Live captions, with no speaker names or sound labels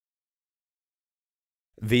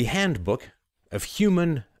The Handbook of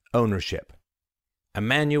Human Ownership, a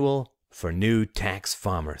manual for new tax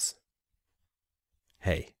farmers.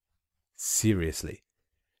 Hey, seriously,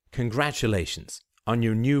 congratulations on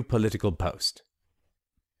your new political post.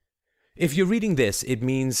 If you're reading this, it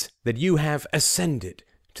means that you have ascended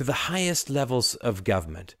to the highest levels of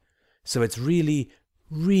government. So it's really,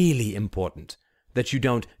 really important that you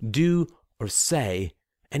don't do or say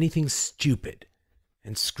anything stupid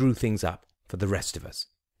and screw things up for the rest of us.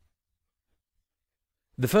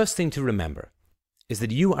 The first thing to remember is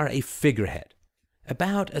that you are a figurehead,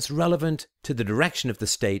 about as relevant to the direction of the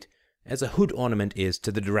state as a hood ornament is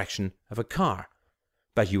to the direction of a car.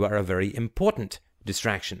 But you are a very important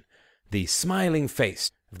distraction, the smiling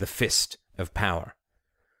face of the fist of power.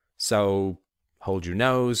 So hold your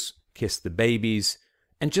nose, kiss the babies,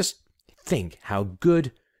 and just think how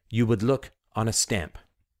good you would look on a stamp.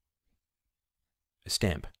 A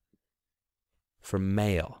stamp. For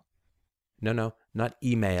mail. No, not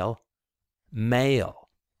email. Mail.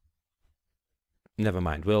 Never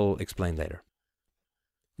mind, we'll explain later.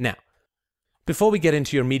 Now, before we get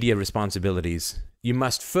into your media responsibilities, you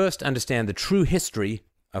must first understand the true history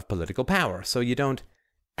of political power, so you don't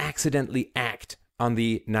accidentally act on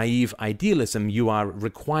the naive idealism you are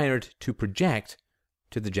required to project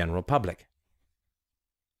to the general public.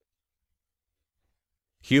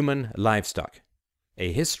 Human livestock,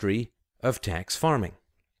 a history of tax farming.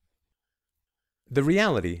 The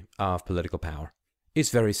reality of political power is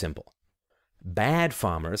very simple. Bad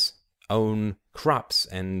farmers own crops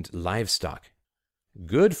and livestock.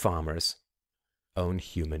 Good farmers own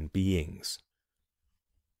human beings.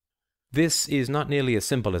 This is not nearly as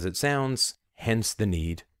simple as it sounds, hence the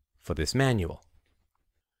need for this manual.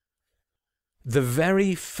 The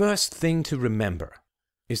very first thing to remember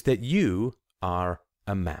is that you are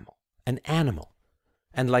a mammal, an animal.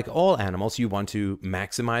 And like all animals, you want to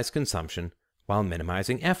maximize consumption while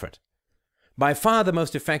minimizing effort. By far the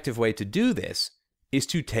most effective way to do this is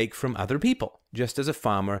to take from other people, just as a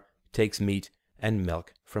farmer takes meat and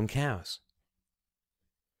milk from cows.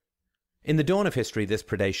 In the dawn of history, this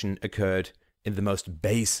predation occurred in the most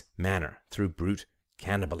base manner through brute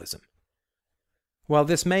cannibalism. While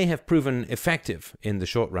this may have proven effective in the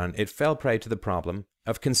short run, it fell prey to the problem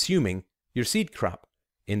of consuming your seed crop,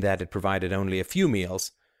 in that it provided only a few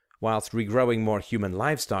meals, whilst regrowing more human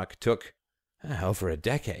livestock took over a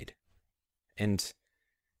decade. And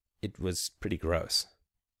it was pretty gross.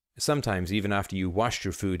 Sometimes, even after you washed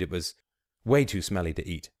your food, it was way too smelly to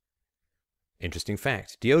eat. Interesting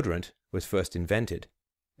fact, deodorant was first invented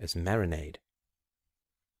as marinade.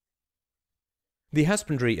 The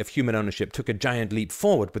husbandry of human ownership took a giant leap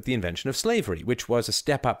forward with the invention of slavery, which was a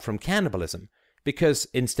step up from cannibalism, because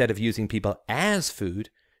instead of using people as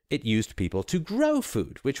food, it used people to grow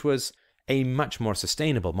food, which was a much more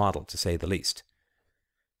sustainable model, to say the least.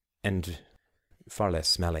 And far less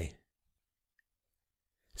smelly.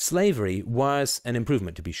 Slavery was an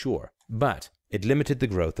improvement, to be sure, but it limited the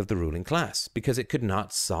growth of the ruling class because it could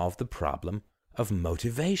not solve the problem of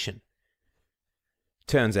motivation.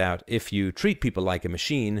 Turns out, if you treat people like a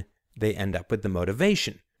machine, they end up with the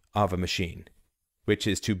motivation of a machine, which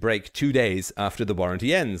is to break 2 days after the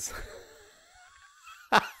warranty ends.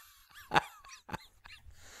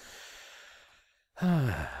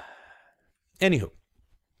 Anywho,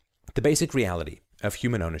 the basic reality of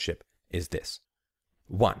human ownership is this.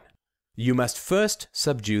 1. You must first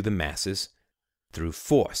subdue the masses through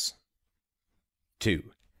force. 2.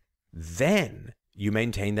 Then you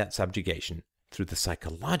maintain that subjugation through the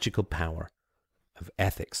psychological power of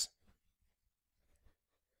ethics.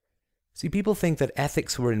 See, people think that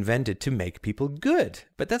ethics were invented to make people good,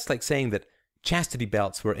 but that's like saying that chastity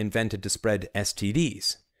belts were invented to spread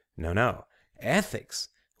STDs. No. Ethics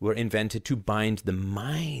were invented to bind the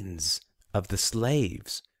minds of the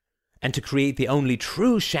slaves and to create the only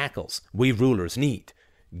true shackles we rulers need: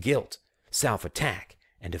 guilt, self-attack,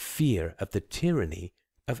 and a fear of the tyranny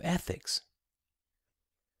of ethics.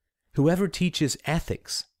 Whoever teaches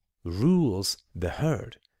ethics rules the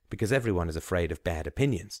herd, because everyone is afraid of bad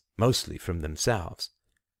opinions, mostly from themselves.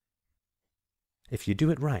 If you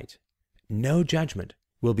do it right, no judgment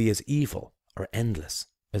will be as evil or endless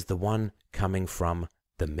as the one coming from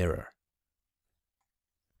the mirror.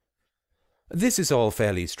 This is all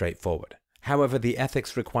fairly straightforward. However, the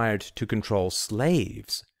ethics required to control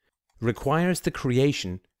slaves requires the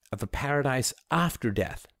creation of a paradise after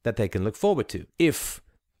death that they can look forward to, if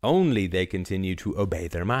only they continue to obey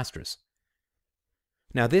their masters.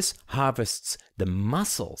 Now, this harvests the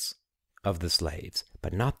muscles of the slaves,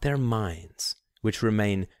 but not their minds, which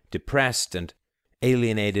remain depressed and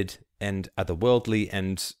alienated and otherworldly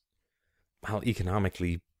and well,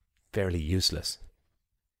 economically fairly useless.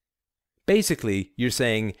 Basically, you're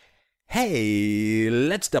saying, hey,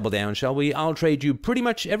 let's double down, shall we? I'll trade you pretty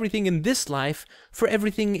much everything in this life for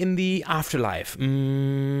everything in the afterlife.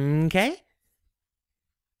 Okay?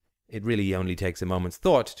 It really only takes a moment's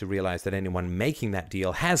thought to realize that anyone making that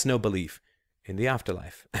deal has no belief in the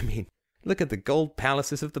afterlife. I mean, look at the gold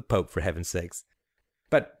palaces of the Pope, for heaven's sakes.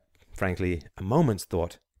 But, frankly, a moment's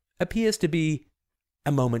thought appears to be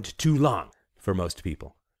a moment too long for most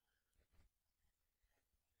people.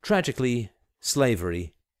 Tragically,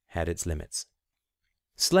 slavery had its limits.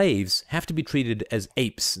 Slaves have to be treated as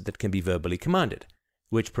apes that can be verbally commanded,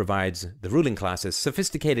 which provides the ruling classes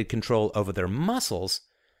sophisticated control over their muscles,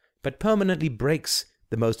 but permanently breaks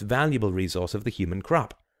the most valuable resource of the human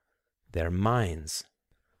crop, their minds.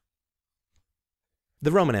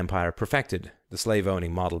 The Roman Empire perfected the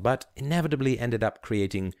slave-owning model, but inevitably ended up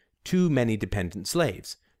creating too many dependent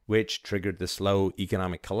slaves, which triggered the slow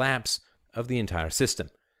economic collapse of the entire system.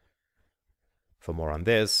 For more on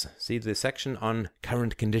this, see the section on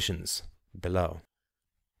current conditions below.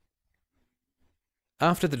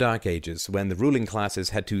 After the Dark Ages, when the ruling classes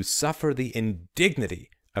had to suffer the indignity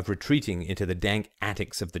of retreating into the dank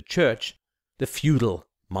attics of the church, the feudal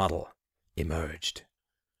model emerged.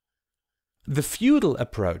 The feudal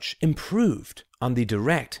approach improved on the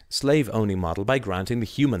direct slave-owning model by granting the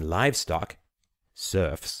human livestock,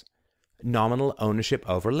 serfs, nominal ownership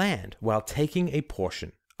over land, while taking a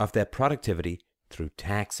portion of their productivity through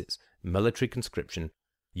taxes, military conscription,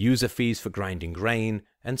 user fees for grinding grain,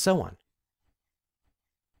 and so on.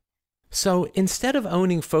 So instead of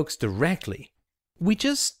owning folks directly, we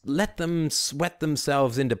just let them sweat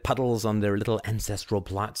themselves into puddles on their little ancestral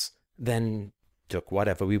plots, then took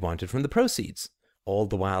whatever we wanted from the proceeds, all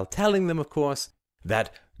the while telling them, of course,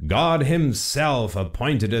 that God himself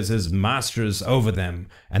appointed us as masters over them,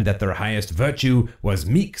 and that their highest virtue was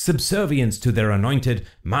meek subservience to their anointed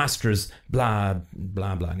masters, blah,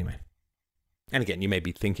 blah, blah, anyway. And again, you may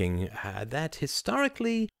be thinking that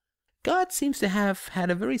historically, God seems to have had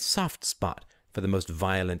a very soft spot for the most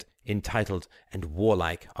violent, entitled, and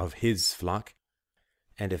warlike of his flock.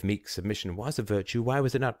 And if meek submission was a virtue, why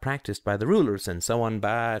was it not practiced by the rulers, and so on?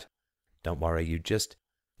 But don't worry, you just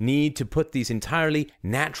need to put these entirely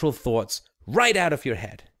natural thoughts right out of your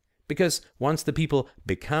head. Because once the people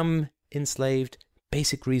become enslaved,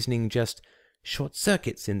 basic reasoning just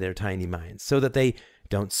short-circuits in their tiny minds, so that they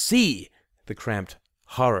don't see the cramped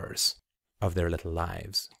horrors of their little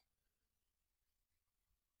lives.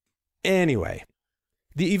 Anyway,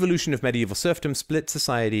 the evolution of medieval serfdom split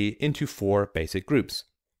society into 4 basic groups.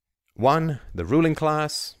 1, the ruling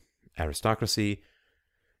class, aristocracy.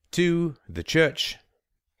 2, the church,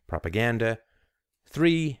 propaganda.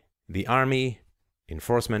 3, the army,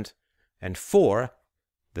 enforcement. And 4,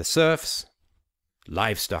 the serfs,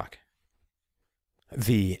 livestock.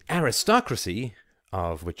 The aristocracy,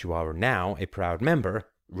 of which you are now a proud member,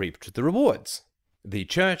 reaped the rewards. The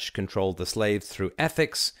church controlled the slaves through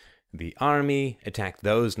ethics, the army attacked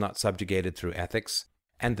those not subjugated through ethics,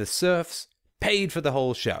 and the serfs paid for the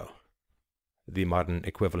whole show. The modern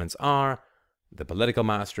equivalents are the political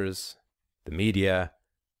masters, the media,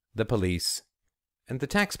 the police, and the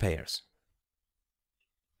taxpayers.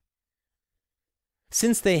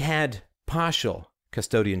 Since they had partial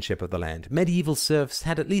custodianship of the land, medieval serfs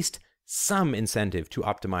had at least some incentive to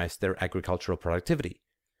optimize their agricultural productivity.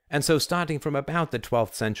 And so starting from about the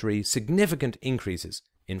 12th century, significant increases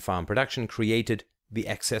in farm production created the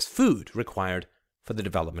excess food required for the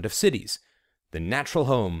development of cities, the natural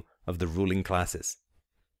home of the ruling classes.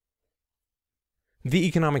 The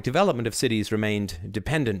economic development of cities remained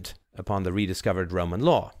dependent upon the rediscovered Roman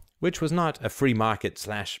law, which was not a free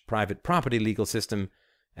market/private property legal system,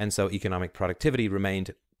 and so economic productivity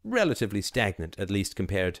remained relatively stagnant, at least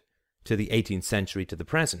compared to the 18th century to the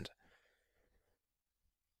present.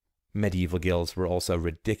 Medieval guilds were also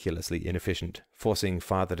ridiculously inefficient, forcing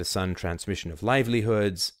father-to-son transmission of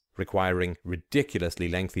livelihoods, requiring ridiculously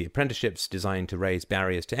lengthy apprenticeships designed to raise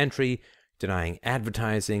barriers to entry, denying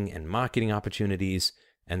advertising and marketing opportunities,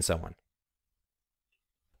 and so on.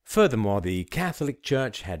 Furthermore, the Catholic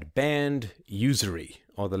Church had banned usury,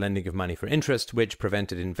 or the lending of money for interest, which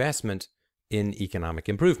prevented investment in economic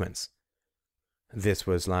improvements. This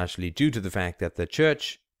was largely due to the fact that the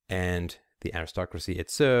Church and the aristocracy it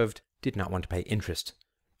served did not want to pay interest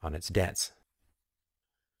on its debts.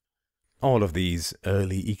 All of these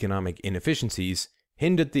early economic inefficiencies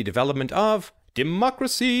hindered the development of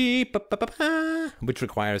democracy, which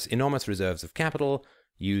requires enormous reserves of capital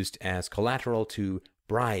used as collateral to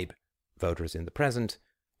bribe voters in the present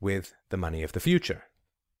with the money of the future.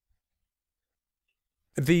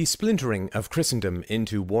 The splintering of Christendom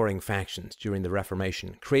into warring factions during the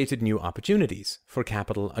Reformation created new opportunities for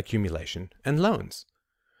capital accumulation and loans.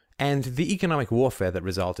 And the economic warfare that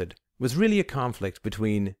resulted was really a conflict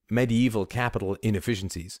between medieval capital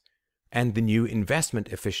inefficiencies and the new investment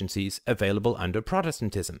efficiencies available under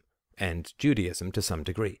Protestantism and Judaism to some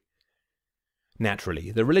degree.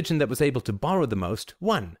 Naturally, the religion that was able to borrow the most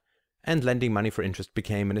won, and lending money for interest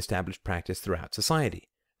became an established practice throughout society,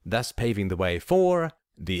 thus paving the way for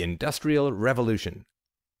the Industrial Revolution.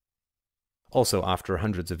 Also, after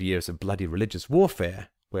hundreds of years of bloody religious warfare,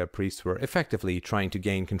 where priests were effectively trying to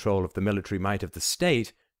gain control of the military might of the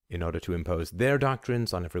state in order to impose their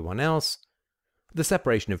doctrines on everyone else, the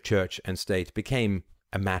separation of church and state became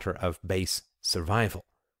a matter of base survival.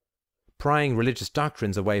 Prying religious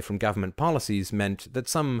doctrines away from government policies meant that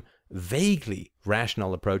some vaguely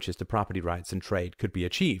rational approaches to property rights and trade could be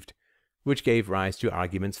achieved, which gave rise to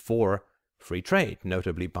arguments for free trade,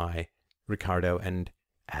 notably by Ricardo and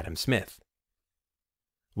Adam Smith.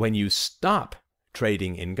 When you stop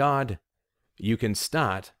trading in God, you can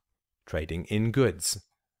start trading in goods.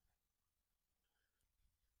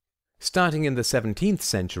 Starting in the 17th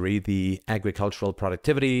century, the agricultural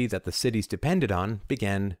productivity that the cities depended on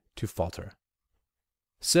began to falter.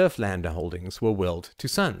 Serf landholdings were willed to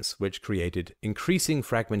sons, which created increasing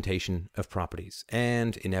fragmentation of properties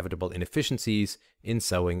and inevitable inefficiencies in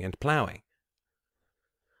sowing and plowing.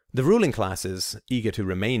 The ruling classes, eager to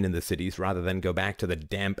remain in the cities rather than go back to the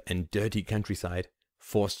damp and dirty countryside,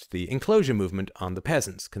 forced the enclosure movement on the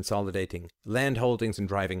peasants, consolidating land holdings and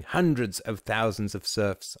driving hundreds of thousands of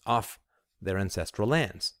serfs off their ancestral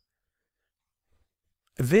lands.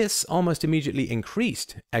 This almost immediately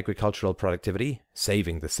increased agricultural productivity,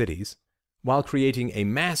 saving the cities, while creating a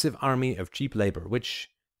massive army of cheap labor, which,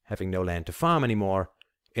 having no land to farm anymore,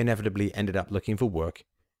 inevitably ended up looking for work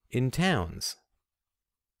in towns.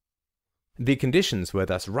 The conditions were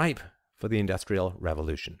thus ripe for the Industrial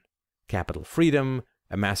Revolution. Capital freedom,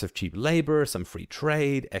 a massive cheap labor, some free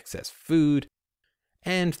trade, excess food,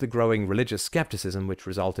 and the growing religious skepticism which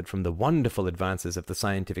resulted from the wonderful advances of the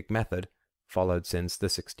scientific method followed since the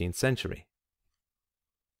 16th century.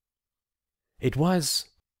 It was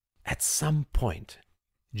at some point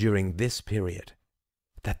during this period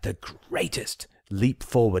that the greatest leap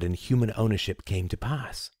forward in human ownership came to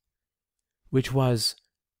pass, which was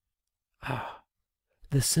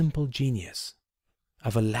the simple genius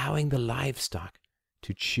of allowing the livestock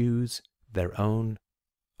to choose their own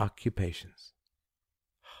occupations.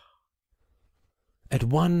 At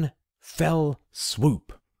one fell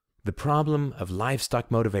swoop, the problem of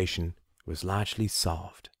livestock motivation was largely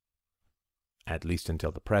solved, at least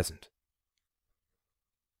until the present.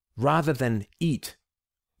 Rather than eat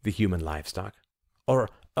the human livestock, or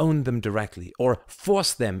own them directly, or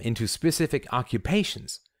force them into specific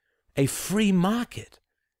occupations, a free market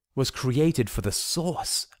was created for the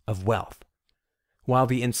source of wealth, while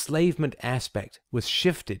the enslavement aspect was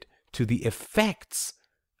shifted to the effects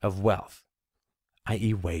of wealth,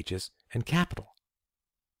 i.e. wages and capital.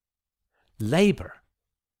 Labor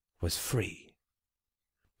was free.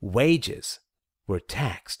 Wages were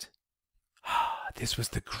taxed. This was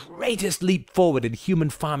the greatest leap forward in human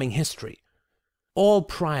farming history. All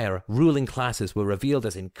prior ruling classes were revealed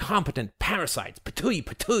as incompetent parasites,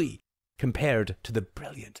 patui, compared to the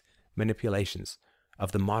brilliant manipulations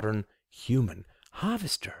of the modern human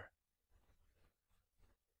harvester.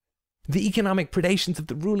 The economic predations of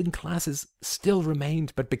the ruling classes still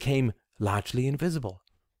remained, but became largely invisible.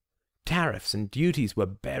 Tariffs and duties were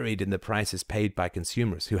buried in the prices paid by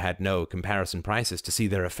consumers who had no comparison prices to see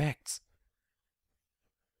their effects.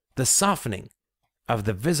 The softening of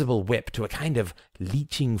the visible whip to a kind of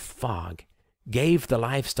leaching fog gave the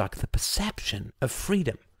livestock the perception of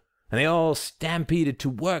freedom, and they all stampeded to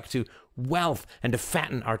work, to wealth, and to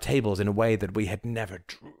fatten our tables in a way that we had never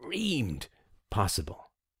dreamed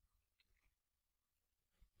possible.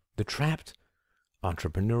 The trapped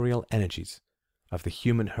entrepreneurial energies of the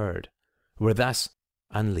human herd were thus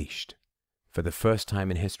unleashed for the first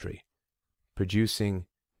time in history, producing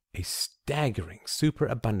a staggering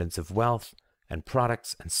superabundance of wealth and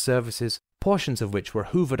products and services, portions of which were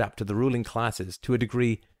hoovered up to the ruling classes to a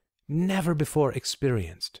degree never before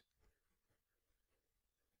experienced.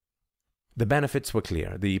 The benefits were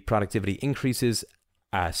clear, the productivity increases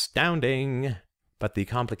astounding, but the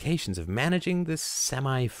complications of managing this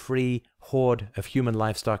semi-free horde of human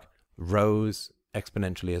livestock rose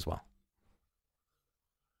exponentially as well.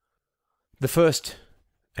 The first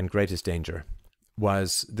and greatest danger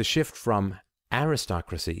was the shift from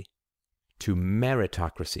aristocracy to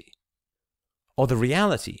meritocracy, or the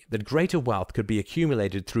reality that greater wealth could be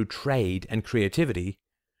accumulated through trade and creativity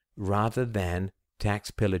rather than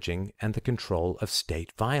tax pillaging and the control of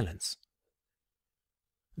state violence.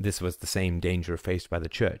 This was the same danger faced by the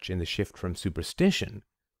church in the shift from superstition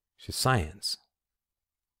to science.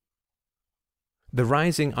 The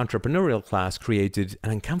rising entrepreneurial class created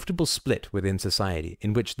an uncomfortable split within society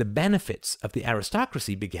in which the benefits of the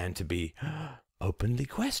aristocracy began to be openly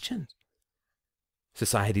questioned.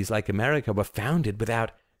 Societies like America were founded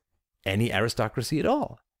without any aristocracy at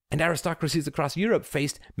all, and aristocracies across Europe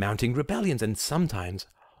faced mounting rebellions and sometimes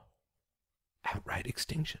outright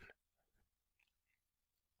extinction.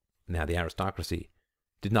 Now, the aristocracy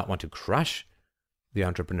did not want to crush the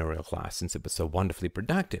entrepreneurial class since it was so wonderfully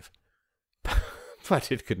productive,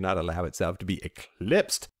 but it could not allow itself to be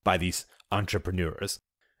eclipsed by these entrepreneurs.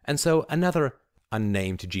 And so another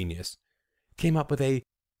unnamed genius came up with a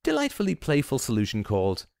delightfully playful solution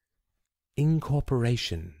called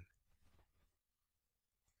incorporation.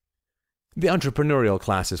 The entrepreneurial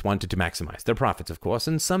classes wanted to maximize their profits, of course,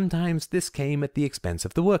 and sometimes this came at the expense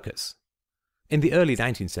of the workers. In the early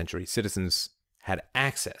 19th century, citizens had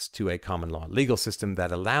access to a common law legal system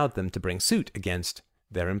that allowed them to bring suit against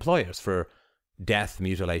their employers for death,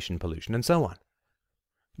 mutilation, pollution, and so on.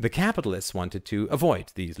 The capitalists wanted to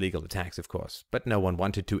avoid these legal attacks, of course, but no one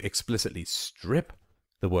wanted to explicitly strip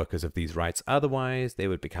the workers of these rights. Otherwise, they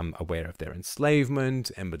would become aware of their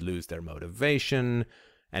enslavement and would lose their motivation,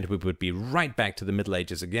 and we would be right back to the Middle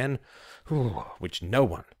Ages again, which no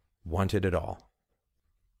one wanted at all.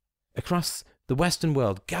 Across the Western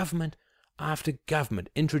world, government after government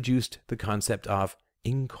introduced the concept of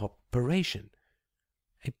incorporation,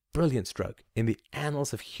 a brilliant stroke in the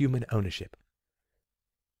annals of human ownership.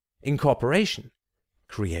 Incorporation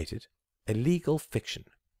created a legal fiction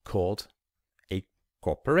called a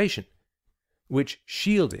corporation, which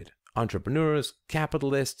shielded entrepreneurs,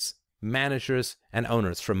 capitalists, managers, and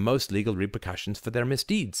owners from most legal repercussions for their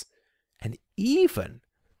misdeeds, and even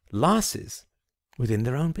losses within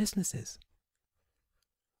their own businesses.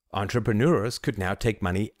 Entrepreneurs could now take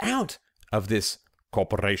money out of this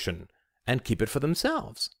corporation and keep it for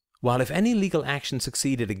themselves, while if any legal action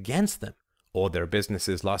succeeded against them, or their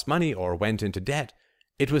businesses lost money or went into debt,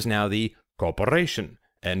 it was now the corporation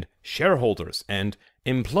and shareholders and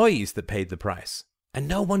employees that paid the price, and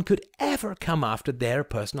no one could ever come after their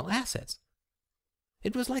personal assets.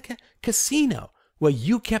 It was like a casino where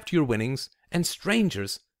you kept your winnings and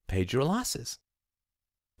strangers paid your losses.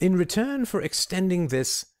 In return for extending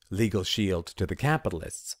this legal shield to the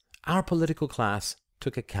capitalists, our political class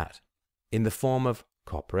took a cut in the form of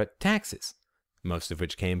corporate taxes, most of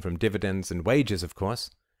which came from dividends and wages, of course.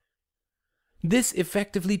 This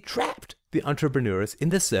effectively trapped the entrepreneurs in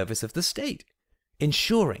the service of the state,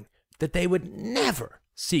 ensuring that they would never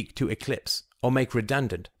seek to eclipse or make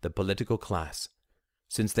redundant the political class,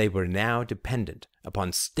 since they were now dependent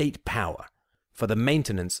upon state power for the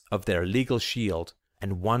maintenance of their legal shield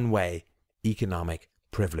and one-way economic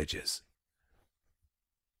privileges.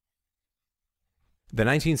 The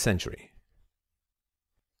 19th century.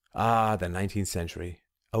 The 19th century,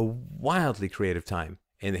 a wildly creative time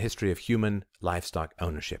in the history of human livestock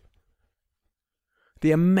ownership.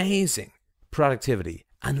 The amazing productivity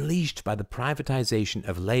unleashed by the privatization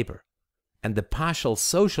of labor and the partial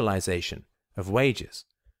socialization of wages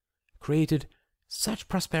created such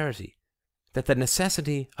prosperity that the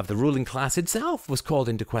necessity of the ruling class itself was called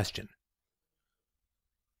into question.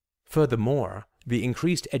 Furthermore, the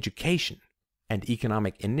increased education and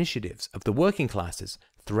economic initiatives of the working classes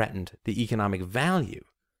threatened the economic value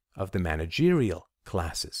of the managerial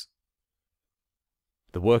classes.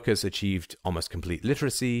 The workers achieved almost complete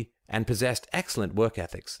literacy and possessed excellent work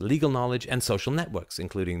ethics, legal knowledge, and social networks,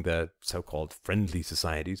 including the so-called friendly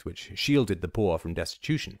societies, which shielded the poor from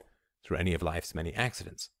destitution through any of life's many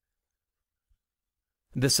accidents.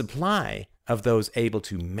 The supply of those able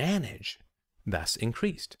to manage thus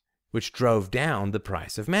increased, which drove down the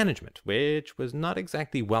price of management, which was not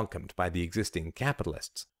exactly welcomed by the existing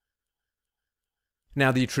capitalists.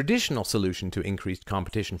 Now, the traditional solution to increased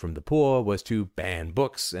competition from the poor was to ban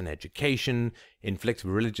books and education, inflict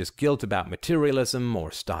religious guilt about materialism, or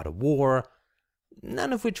start a war,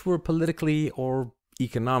 none of which were politically or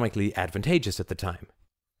economically advantageous at the time.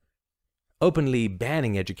 Openly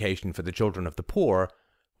banning education for the children of the poor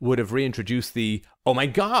would have reintroduced the, "Oh my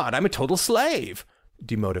God, I'm a total slave!"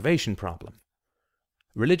 demotivation problem.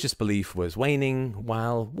 Religious belief was waning,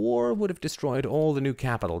 while war would have destroyed all the new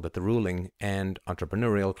capital that the ruling and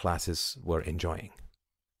entrepreneurial classes were enjoying.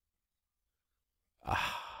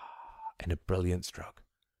 And a brilliant stroke.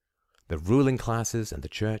 The ruling classes and the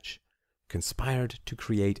church conspired to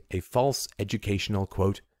create a false educational,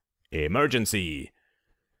 quote, emergency.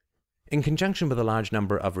 In conjunction with a large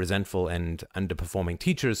number of resentful and underperforming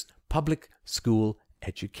teachers, public school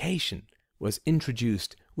education was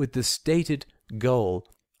introduced with the stated goal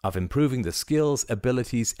of improving the skills,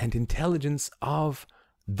 abilities, and intelligence of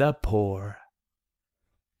the poor.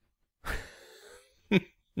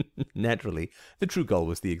 Naturally, the true goal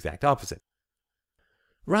was the exact opposite.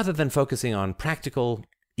 Rather than focusing on practical,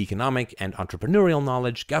 economic, and entrepreneurial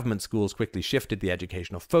knowledge, government schools quickly shifted the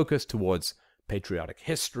educational focus towards patriotic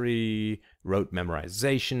history, rote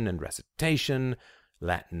memorization and recitation,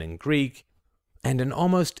 Latin and Greek, and an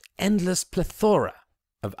almost endless plethora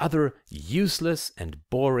of other useless and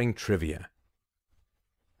boring trivia.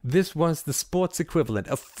 This was the sports equivalent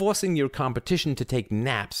of forcing your competition to take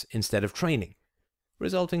naps instead of training,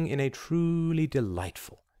 resulting in a truly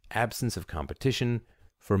delightful absence of competition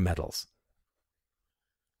for medals.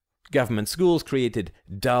 Government schools created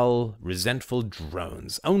dull, resentful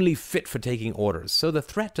drones, only fit for taking orders, so the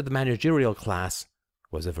threat to the managerial class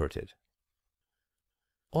was averted.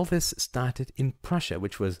 All this started in Prussia,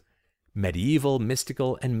 which was medieval,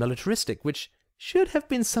 mystical, and militaristic, which should have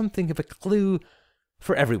been something of a clue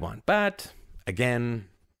for everyone. But, again,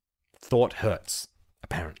 thought hurts,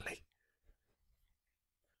 apparently.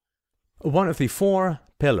 One of the 4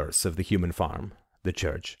 pillars of the human farm, the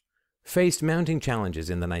church, faced mounting challenges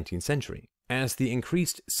in the 19th century, as the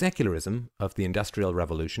increased secularism of the Industrial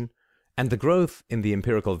Revolution and the growth in the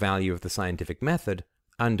empirical value of the scientific method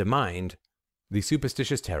undermined the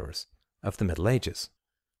superstitious terrors of the Middle Ages.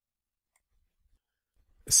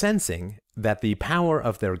 Sensing that the power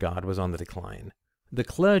of their God was on the decline, the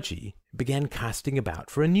clergy began casting about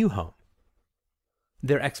for a new home.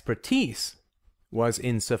 Their expertise was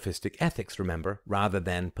in sophistic ethics, remember, rather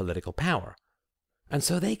than political power. And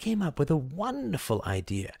so they came up with a wonderful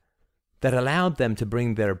idea that allowed them to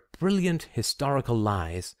bring their brilliant historical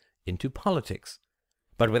lies into politics,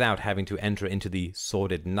 but without having to enter into the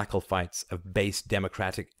sordid knuckle fights of base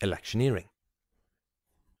democratic electioneering.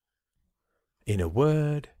 In a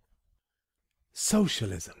word,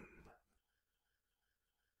 socialism.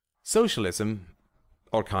 Socialism,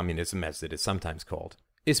 or communism as it is sometimes called,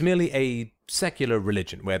 is merely a secular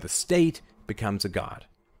religion where the state becomes a god.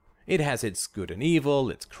 It has its good and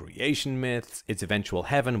evil, its creation myths, its eventual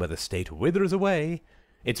heaven where the state withers away,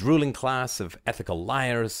 its ruling class of ethical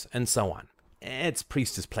liars, and so on. It's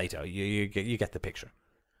priestess Plato, you get the picture.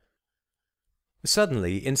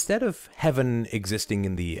 Suddenly, instead of heaven existing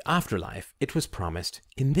in the afterlife, it was promised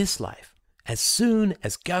in this life, as soon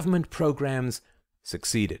as government programs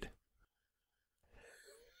succeeded.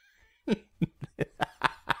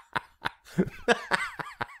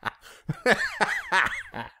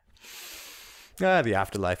 The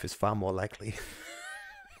afterlife is far more likely.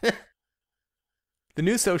 The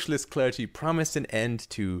new socialist clergy promised an end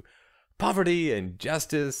to poverty,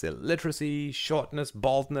 injustice, illiteracy, shortness,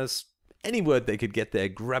 baldness, any word they could get their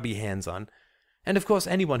grubby hands on. And of course,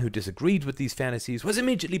 anyone who disagreed with these fantasies was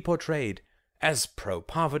immediately portrayed as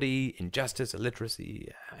pro-poverty, injustice,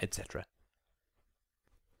 illiteracy, etc.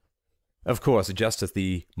 Of course, just as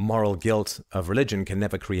the moral guilt of religion can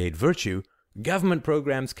never create virtue, government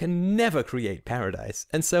programs can never create paradise,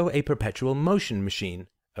 and so a perpetual motion machine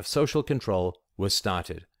of social control was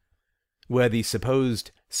started, where the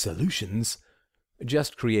supposed solutions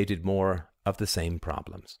just created more of the same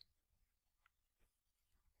problems.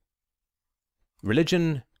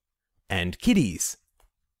 Religion and kiddies.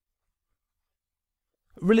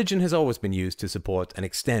 Religion has always been used to support and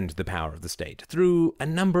extend the power of the state through a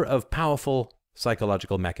number of powerful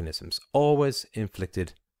psychological mechanisms, always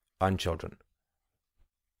inflicted on children.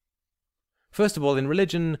 First of all, in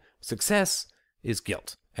religion, success is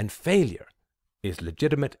guilt, and failure is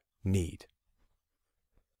legitimate need.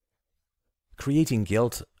 Creating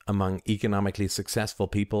guilt among economically successful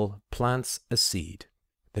people plants a seed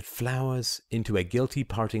that flowers into a guilty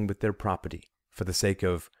parting with their property for the sake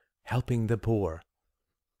of helping the poor.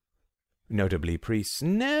 Notably, priests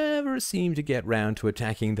never seem to get round to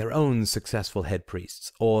attacking their own successful head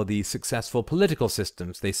priests or the successful political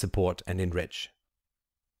systems they support and enrich.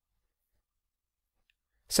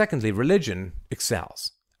 Secondly, religion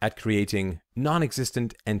excels at creating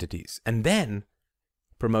non-existent entities and then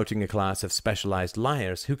promoting a class of specialized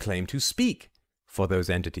liars who claim to speak for those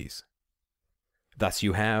entities. Thus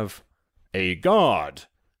you have a god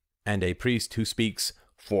and a priest who speaks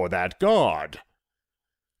for that god.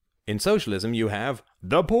 In socialism, you have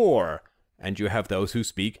the poor, and you have those who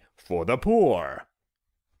speak for the poor.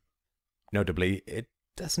 Notably, it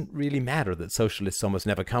doesn't really matter that socialists almost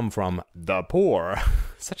never come from the poor,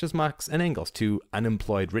 such as Marx and Engels, two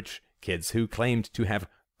unemployed rich kids who claimed to have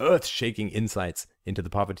earth-shaking insights into the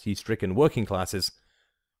poverty-stricken working classes,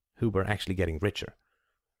 who were actually getting richer.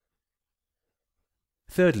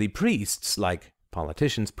 Thirdly, priests, like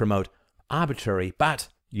politicians, promote arbitrary but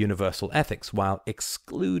universal ethics while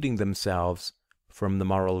excluding themselves from the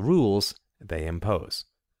moral rules they impose,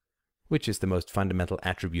 which is the most fundamental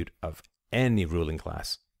attribute of any ruling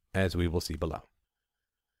class, as we will see below.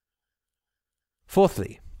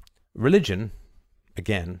 Fourthly, religion,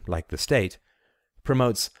 again, like the state,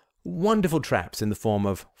 promotes wonderful traps in the form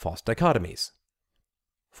of false dichotomies.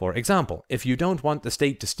 For example, if you don't want the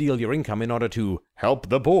state to steal your income in order to help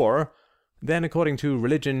the poor, then according to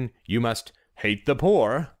religion, you must hate the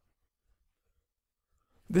poor.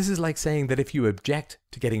 This is like saying that if you object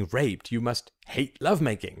to getting raped, you must hate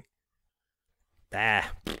lovemaking.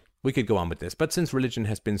 We could go on with this, but since religion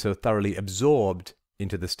has been so thoroughly absorbed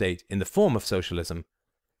into the state in the form of socialism,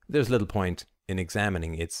 there's little point in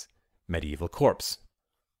examining its medieval corpse.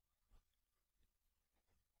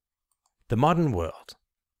 The modern world.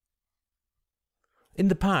 In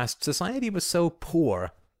the past, society was so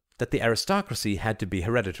poor that the aristocracy had to be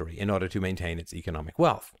hereditary in order to maintain its economic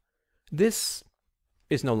wealth. This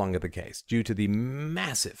is no longer the case due to the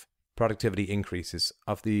massive productivity increases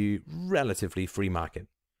of the relatively free market.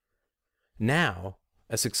 Now,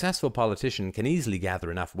 a successful politician can easily gather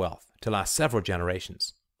enough wealth to last several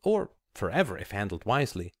generations, or forever if handled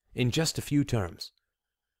wisely, in just a few terms.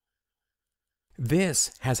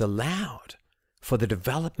 This has allowed for the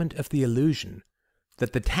development of the illusion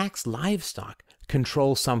that the taxed livestock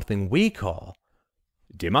control something we call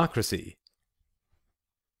democracy.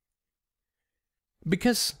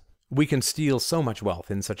 Because we can steal so much wealth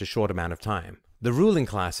in such a short amount of time, the ruling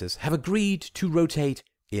classes have agreed to rotate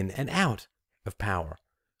in and out of power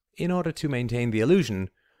in order to maintain the illusion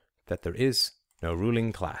that there is no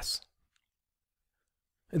ruling class.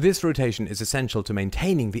 This rotation is essential to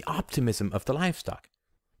maintaining the optimism of the livestock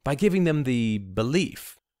by giving them the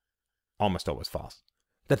belief, almost always false,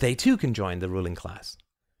 that they too can join the ruling class.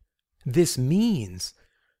 This means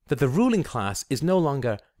that the ruling class is no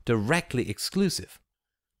longer directly exclusive,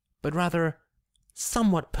 but rather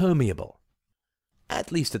somewhat permeable,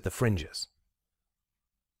 at least at the fringes.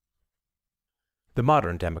 The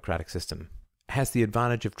modern democratic system has the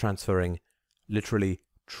advantage of transferring literally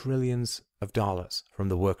trillions of dollars from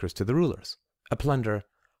the workers to the rulers, a plunder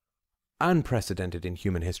unprecedented in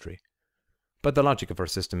human history. But the logic of our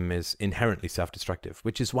system is inherently self-destructive,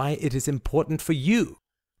 which is why it is important for you,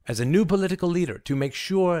 as a new political leader, to make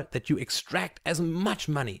sure that you extract as much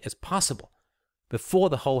money as possible before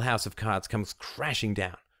the whole house of cards comes crashing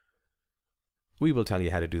down. We will tell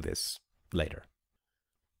you how to do this later.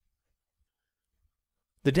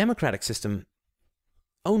 The democratic system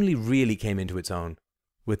only really came into its own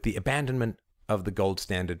with the abandonment of the gold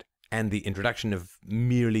standard and the introduction of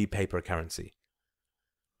merely paper currency.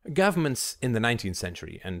 Governments in the 19th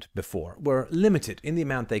century and before were limited in the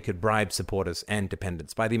amount they could bribe supporters and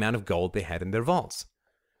dependents by the amount of gold they had in their vaults.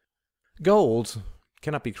 Gold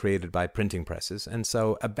cannot be created by printing presses, and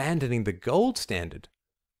so abandoning the gold standard,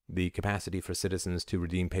 the capacity for citizens to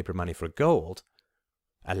redeem paper money for gold,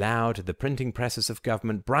 allowed the printing presses of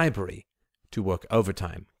government bribery to work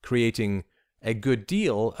overtime, creating a good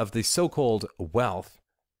deal of the so-called wealth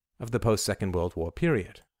of the post-Second World War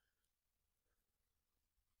period.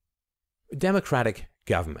 Democratic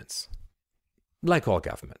governments, like all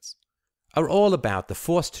governments, are all about the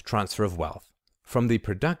forced transfer of wealth from the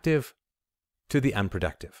productive to the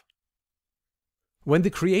unproductive. When the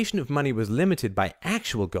creation of money was limited by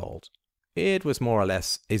actual gold, it was more or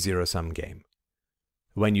less a zero-sum game.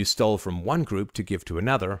 When you stole from one group to give to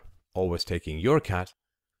another, always taking your cut,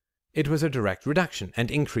 it was a direct reduction and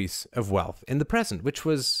increase of wealth in the present, which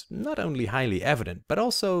was not only highly evident, but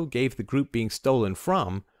also gave the group being stolen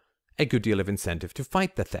from a good deal of incentive to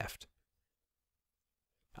fight the theft.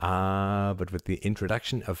 But with the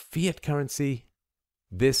introduction of fiat currency,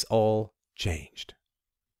 this all changed.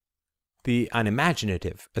 The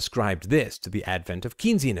unimaginative ascribed this to the advent of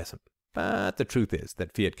Keynesianism, but the truth is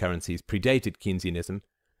that fiat currencies predated Keynesianism,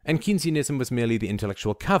 and Keynesianism was merely the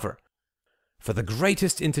intellectual cover for the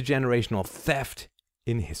greatest intergenerational theft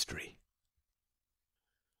in history.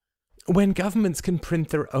 When governments can print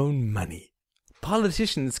their own money,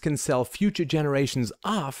 politicians can sell future generations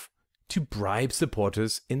off to bribe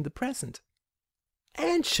supporters in the present,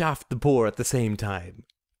 and shaft the poor at the same time.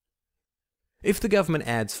 If the government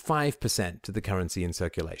adds 5% to the currency in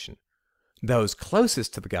circulation, those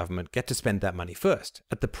closest to the government get to spend that money first,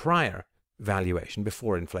 at the prior valuation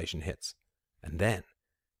before inflation hits. And then,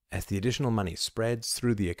 as the additional money spreads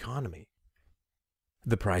through the economy,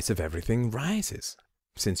 the price of everything rises,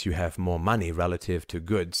 since you have more money relative to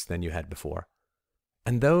goods than you had before.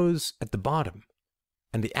 And those at the bottom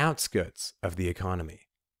and the outskirts of the economy,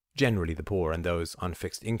 generally the poor and those on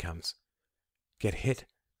fixed incomes, get hit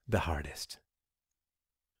the hardest.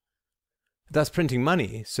 Thus, printing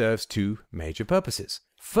money serves two major purposes.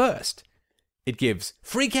 First, it gives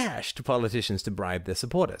free cash to politicians to bribe their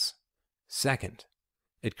supporters. Second,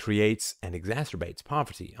 it creates and exacerbates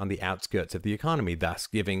poverty on the outskirts of the economy, thus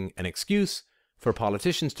giving an excuse for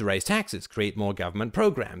politicians to raise taxes, create more government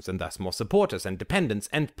programs, and thus more supporters and dependents,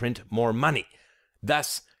 and print more money,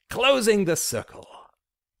 thus closing the circle.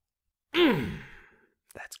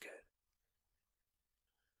 That's good.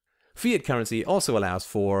 Fiat currency also allows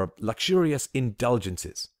for luxurious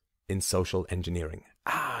indulgences in social engineering.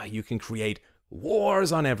 You can create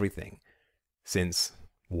wars on everything, since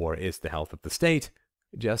war is the health of the state,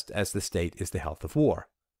 just as the state is the health of war.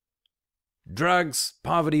 Drugs,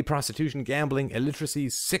 poverty, prostitution, gambling, illiteracy,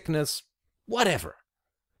 sickness, whatever.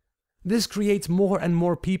 This creates more and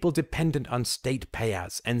more people dependent on state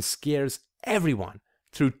payouts and scares everyone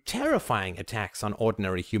through terrifying attacks on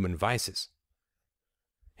ordinary human vices.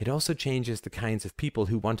 It also changes the kinds of people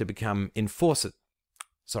who want to become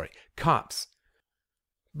cops.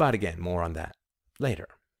 But again, more on that later.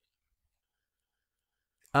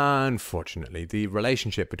 Unfortunately, the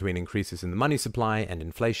relationship between increases in the money supply and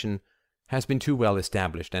inflation has been too well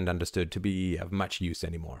established and understood to be of much use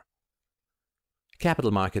anymore.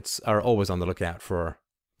 Capital markets are always on the lookout for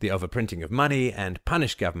the overprinting of money and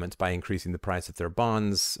punish governments by increasing the price of their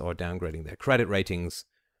bonds or downgrading their credit ratings.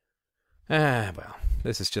 Well,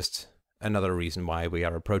 this is just another reason why we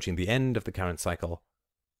are approaching the end of the current cycle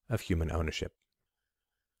of human ownership.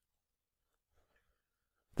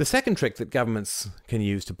 The second trick that governments can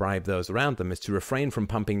use to bribe those around them is to refrain from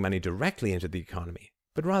pumping money directly into the economy,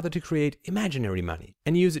 but rather to create imaginary money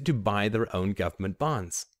and use it to buy their own government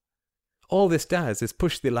bonds. All this does is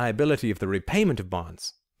push the liability of the repayment of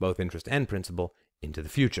bonds, both interest and principal, into the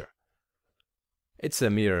future. It's a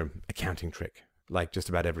mere accounting trick, like just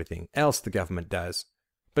about everything else the government does,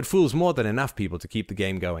 but fools more than enough people to keep the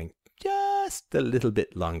game going just a little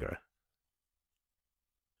bit longer.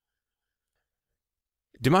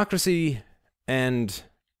 Democracy and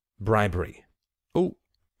bribery.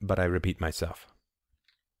 But I repeat myself.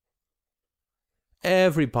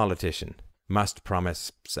 Every politician must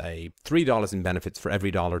promise, say, $3 in benefits for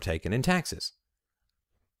every dollar taken in taxes.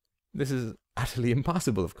 This is utterly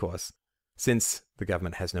impossible, of course, since the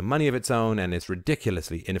government has no money of its own and is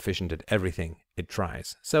ridiculously inefficient at everything it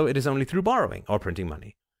tries. So it is only through borrowing or printing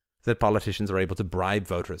money that politicians are able to bribe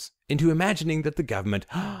voters into imagining that the government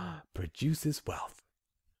produces wealth.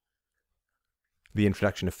 The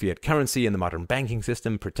introduction of fiat currency in the modern banking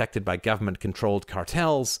system, protected by government-controlled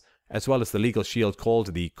cartels, as well as the legal shield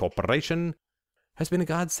called the corporation, has been a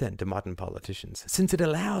godsend to modern politicians, since it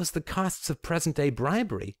allows the costs of present-day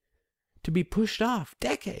bribery to be pushed off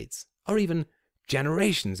decades or even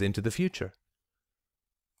generations into the future.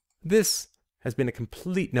 This has been a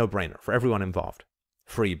complete no-brainer for everyone involved.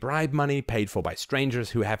 Free bribe money paid for by strangers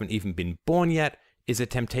who haven't even been born yet is a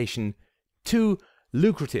temptation too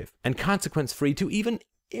lucrative and consequence-free to even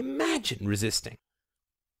imagine resisting.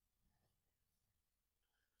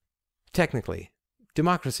 Technically,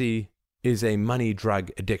 democracy is a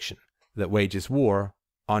money-drug addiction that wages war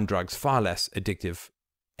on drugs far less addictive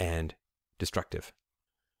and destructive.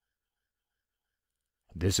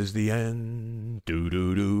 This is the end.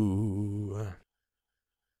 Doo-doo-doo.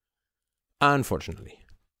 Unfortunately,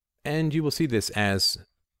 and you will see this as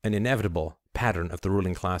an inevitable pattern of the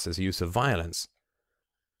ruling class's use of violence,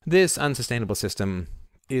 this unsustainable system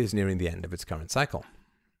is nearing the end of its current cycle.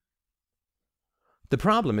 The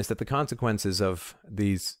problem is that the consequences of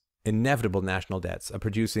these inevitable national debts are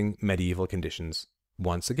producing medieval conditions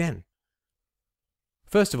once again.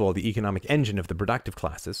 First of all, the economic engine of the productive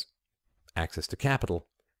classes, access to capital,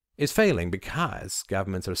 is failing because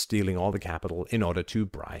governments are stealing all the capital in order to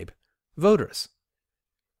bribe voters.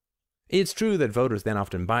 It's true that voters then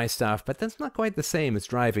often buy stuff, but that's not quite the same as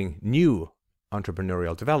driving new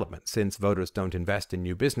entrepreneurial development, since voters don't invest in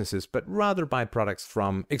new businesses, but rather buy products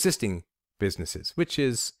from existing businesses, which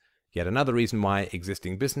is yet another reason why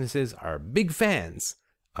existing businesses are big fans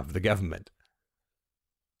of the government.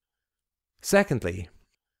 Secondly,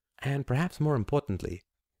 and perhaps more importantly,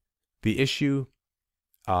 the issue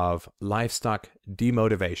of livestock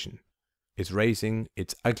demotivation is raising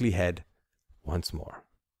its ugly head once more.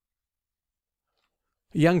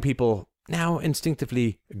 Young people now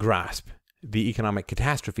instinctively grasp the economic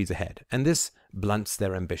catastrophes ahead, and this blunts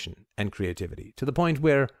their ambition and creativity to the point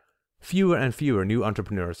where fewer and fewer new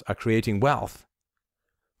entrepreneurs are creating wealth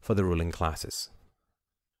for the ruling classes.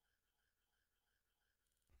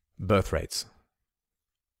 Birth rates.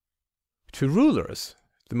 To rulers,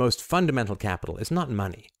 the most fundamental capital is not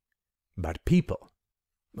money, but people.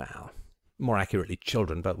 Well, more accurately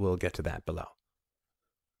children, but we'll get to that below.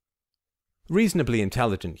 Reasonably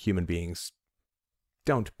intelligent human beings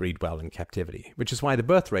don't breed well in captivity, which is why the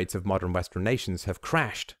birth rates of modern Western nations have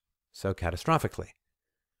crashed so catastrophically.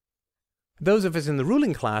 Those of us in the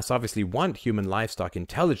ruling class obviously want human livestock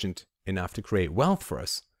intelligent enough to create wealth for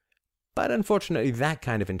us, but unfortunately that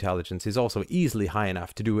kind of intelligence is also easily high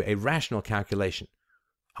enough to do a rational calculation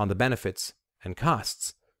on the benefits and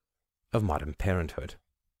costs of modern parenthood.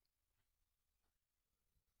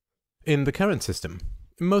 In the current system,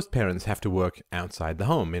 most parents have to work outside the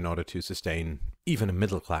home in order to sustain even a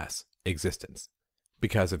middle-class existence,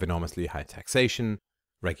 because of enormously high taxation,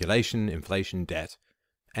 regulation, inflation, debt,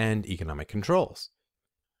 and economic controls.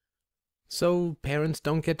 So parents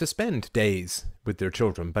don't get to spend days with their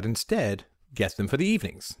children, but instead get them for the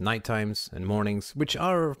evenings, night times, and mornings, which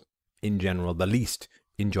are, in general, the least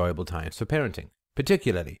enjoyable times for parenting,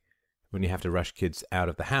 particularly when you have to rush kids out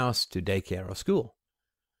of the house to daycare or school.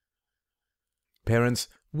 Parents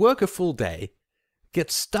work a full day,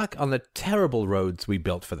 get stuck on the terrible roads we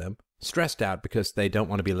built for them, stressed out because they don't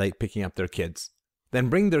want to be late picking up their kids, then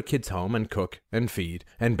bring their kids home and cook and feed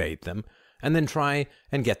and bathe them, and then try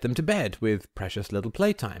and get them to bed with precious little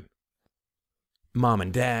playtime. Mom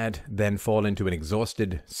and dad then fall into an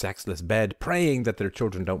exhausted, sexless bed, praying that their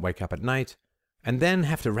children don't wake up at night, and then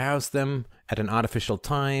have to rouse them at an artificial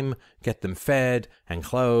time, get them fed and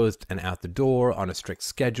clothed and out the door on a strict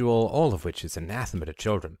schedule, all of which is anathema to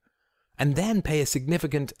children, and then pay a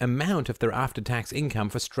significant amount of their after-tax income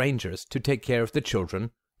for strangers to take care of the children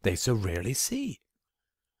they so rarely see.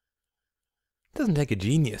 It doesn't take a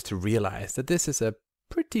genius to realize that this is a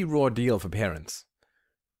pretty raw deal for parents,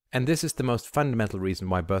 and this is the most fundamental reason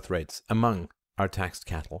why birth rates among our taxed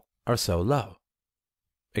cattle are so low.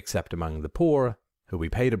 Except among the poor, who we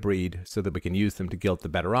pay to breed so that we can use them to guilt the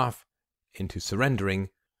better off into surrendering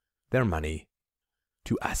their money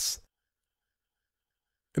to us.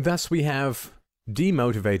 Thus we have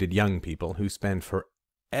demotivated young people who spend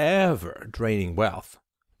forever draining wealth,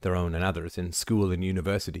 their own and others, in school and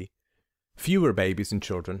university, fewer babies and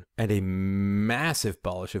children, and a massive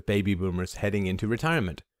bulge of baby boomers heading into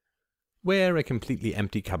retirement, where a completely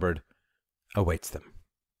empty cupboard awaits them.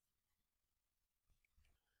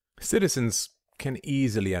 Citizens can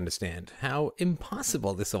easily understand how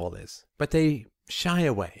impossible this all is, but they shy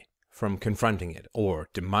away from confronting it or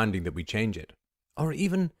demanding that we change it, or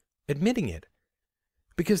even admitting it,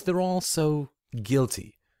 because they're all so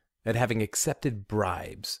guilty at having accepted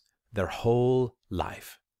bribes their whole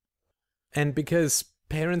life. And because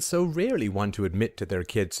parents so rarely want to admit to their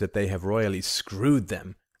kids that they have royally screwed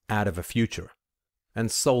them out of a future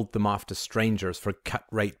and sold them off to strangers for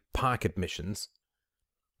cut-rate park admissions,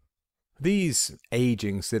 these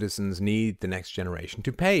aging citizens need the next generation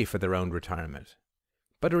to pay for their own retirement,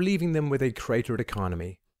 but are leaving them with a cratered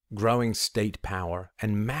economy, growing state power,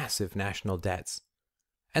 and massive national debts.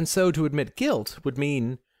 And so to admit guilt would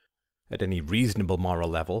mean, at any reasonable moral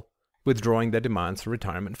level, withdrawing their demands for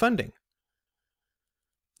retirement funding.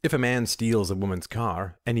 If a man steals a woman's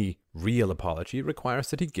car, any real apology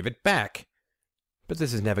requires that he give it back. But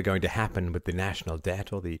this is never going to happen with the national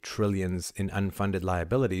debt or the trillions in unfunded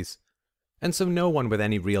liabilities, and so no one with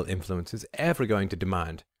any real influence is ever going to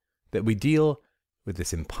demand that we deal with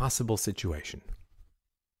this impossible situation.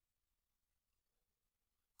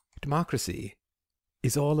 Democracy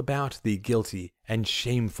is all about the guilty and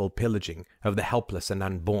shameful pillaging of the helpless and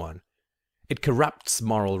unborn. It corrupts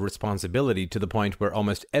moral responsibility to the point where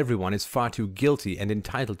almost everyone is far too guilty and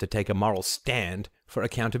entitled to take a moral stand for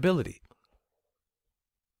accountability.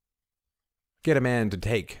 Get a man to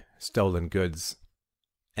take stolen goods,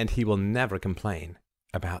 and he will never complain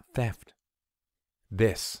about theft.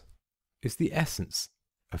 This is the essence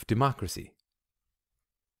of democracy.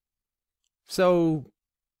 So,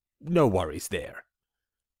 no worries there.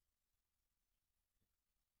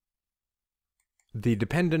 The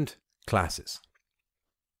dependent classes.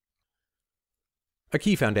 A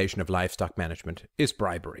key foundation of livestock management is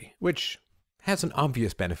bribery, which has an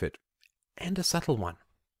obvious benefit and a subtle one.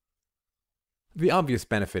 The obvious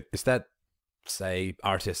benefit is that, say,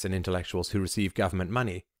 artists and intellectuals who receive government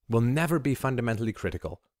money will never be fundamentally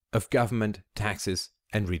critical of government, taxes,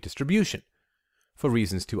 and redistribution, for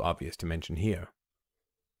reasons too obvious to mention here.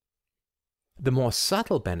 The more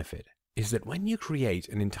subtle benefit is that when you create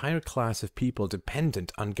an entire class of people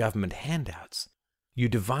dependent on government handouts, you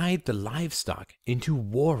divide the livestock into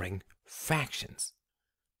warring factions.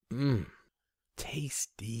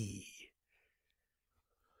 Tasty.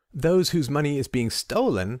 Those whose money is being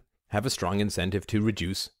stolen have a strong incentive to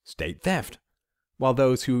reduce state theft, while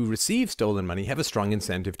those who receive stolen money have a strong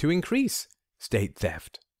incentive to increase state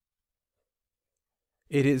theft.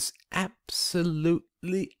 It is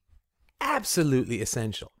absolutely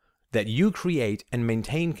essential that you create and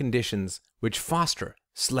maintain conditions which foster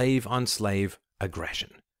slave-on-slave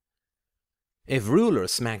aggression. If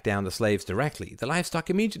rulers smack down the slaves directly, the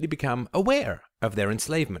livestock immediately become aware of their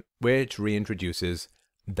enslavement, which reintroduces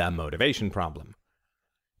the motivation problem.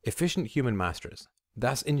 Efficient human masters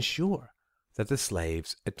thus ensure that the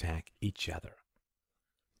slaves attack each other.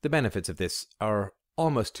 The benefits of this are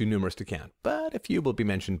almost too numerous to count, but a few will be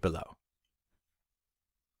mentioned below.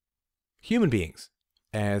 Human beings,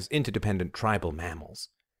 as interdependent tribal mammals,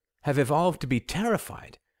 have evolved to be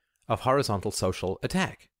terrified of horizontal social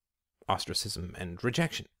attack, ostracism, and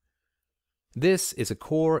rejection. This is a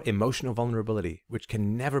core emotional vulnerability which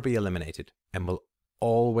can never be eliminated and will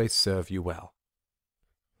always serve you well.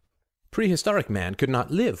 Prehistoric man could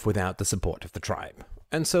not live without the support of the tribe,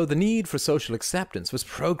 and so the need for social acceptance was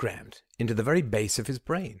programmed into the very base of his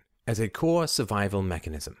brain as a core survival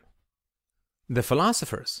mechanism. The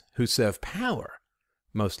philosophers who serve power,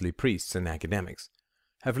 mostly priests and academics,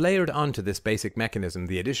 have layered onto this basic mechanism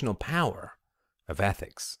the additional power of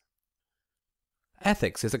ethics.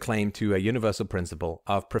 Ethics is a claim to a universal principle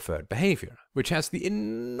of preferred behavior, which has the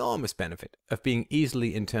enormous benefit of being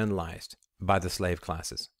easily internalized by the slave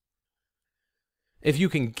classes. If you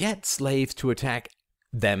can get slaves to attack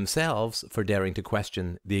themselves for daring to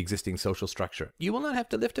question the existing social structure, you will not have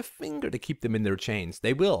to lift a finger to keep them in their chains.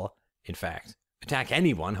 They will, in fact, attack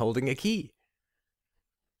anyone holding a key.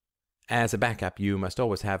 As a backup, you must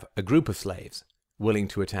always have a group of slaves willing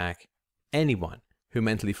to attack anyone who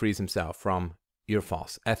mentally frees himself from your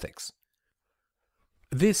false ethics.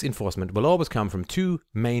 This enforcement will always come from two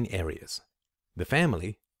main areas: the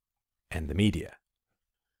family and the media.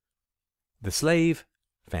 The slave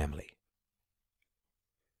family.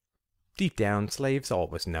 Deep down, slaves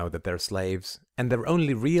always know that they're slaves, and their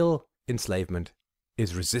only real enslavement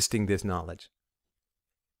is resisting this knowledge.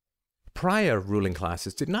 Prior ruling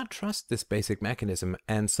classes did not trust this basic mechanism,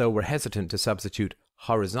 and so were hesitant to substitute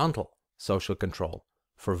horizontal social control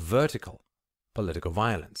for vertical political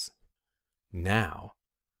violence. Now,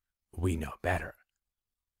 we know better.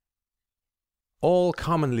 All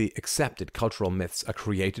commonly accepted cultural myths are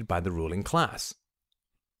created by the ruling class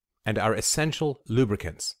and are essential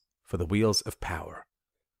lubricants for the wheels of power.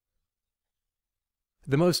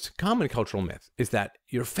 The most common cultural myth is that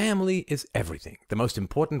your family is everything, the most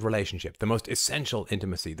important relationship, the most essential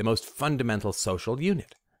intimacy, the most fundamental social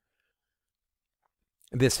unit.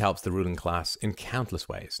 This helps the ruling class in countless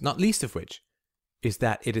ways, not least of which is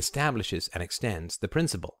that it establishes and extends the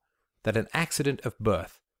principle that an accident of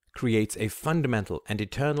birth creates a fundamental and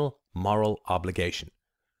eternal moral obligation.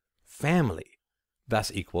 Family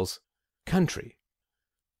thus equals country.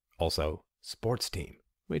 Also, sports team,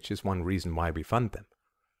 which is one reason why we fund them.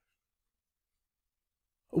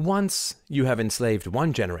 Once you have enslaved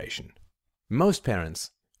one generation, most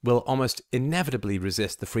parents will almost inevitably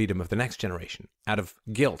resist the freedom of the next generation out of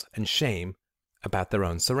guilt and shame about their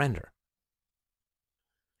own surrender.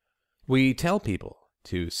 We tell people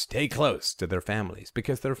to stay close to their families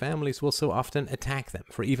because their families will so often attack them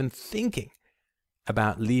for even thinking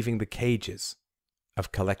about leaving the cages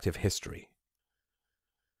of collective history.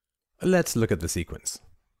 Let's look at the sequence.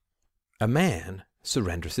 A man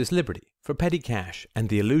surrenders his liberty for petty cash and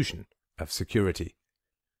the illusion of security.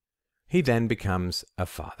 He then becomes a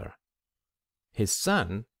father. His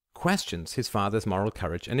son questions his father's moral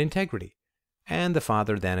courage and integrity, and the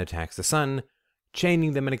father then attacks the son,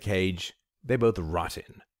 chaining them in a cage they both rot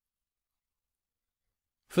in.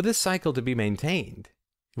 For this cycle to be maintained,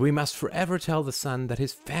 we must forever tell the son that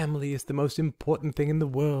his family is the most important thing in the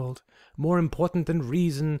world, more important than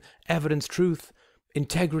reason, evidence, truth,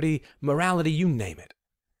 integrity, morality, you name it.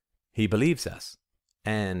 He believes us,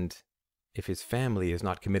 and if his family is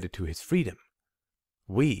not committed to his freedom,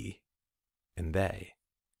 we, and they,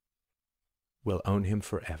 will own him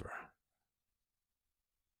forever.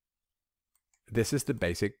 This is the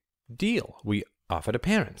basic deal we offer to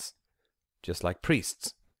parents, just like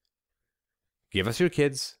priests. Give us your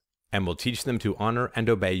kids, and we'll teach them to honor and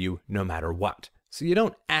obey you no matter what, so you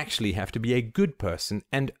don't actually have to be a good person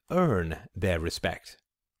and earn their respect.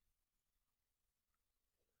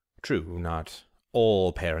 True, not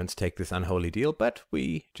all parents take this unholy deal, but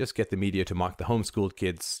we just get the media to mock the homeschooled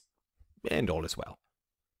kids, and all is well.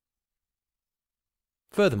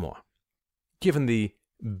 Furthermore, given the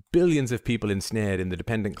billions of people ensnared in the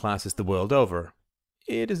dependent classes the world over,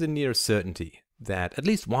 it is a near certainty that at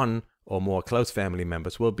least one or more close family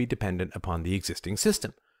members will be dependent upon the existing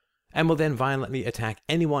system, and will then violently attack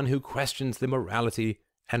anyone who questions the morality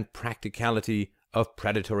and practicality of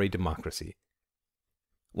predatory democracy.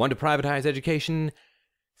 Want to privatize education?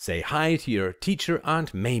 Say hi to your teacher,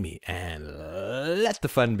 Aunt Mamie, and let the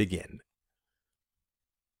fun begin.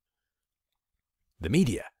 The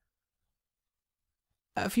media.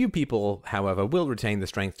 A few people, however, will retain the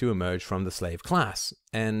strength to emerge from the slave class,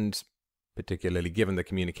 and, particularly given the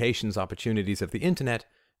communications opportunities of the internet,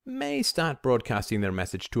 may start broadcasting their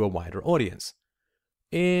message to a wider audience.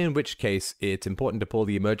 In which case, it's important to pull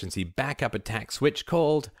the emergency backup attack switch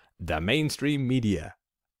called the mainstream media.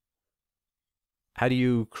 How do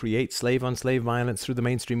you create slave-on-slave violence through the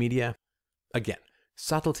mainstream media? Again,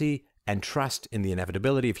 subtlety and trust in the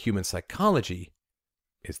inevitability of human psychology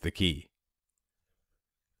is the key.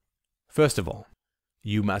 First of all,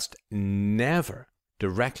 you must never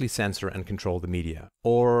directly censor and control the media,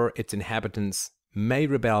 or its inhabitants may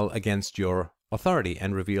rebel against your authority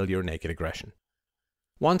and reveal your naked aggression.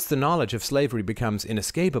 Once the knowledge of slavery becomes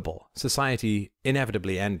inescapable, society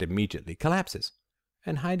inevitably and immediately collapses.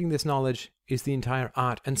 And hiding this knowledge is the entire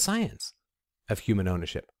art and science of human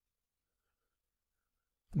ownership.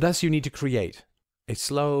 Thus, you need to create a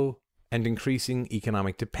slow and increasing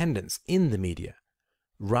economic dependence in the media,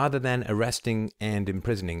 rather than arresting and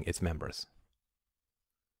imprisoning its members.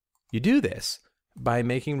 You do this by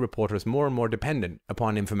making reporters more and more dependent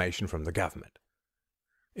upon information from the government.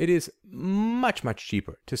 It is much, much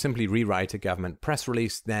cheaper to simply rewrite a government press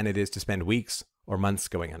release than it is to spend weeks or months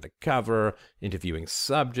going undercover, interviewing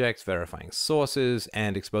subjects, verifying sources,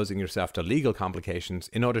 and exposing yourself to legal complications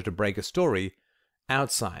in order to break a story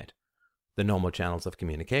outside the normal channels of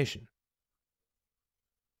communication.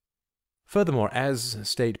 Furthermore, as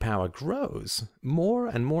state power grows, more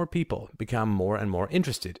and more people become more and more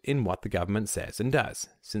interested in what the government says and does,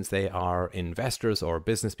 since they are investors or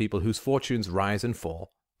business people whose fortunes rise and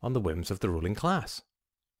fall on the whims of the ruling class.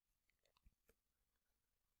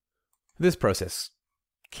 This process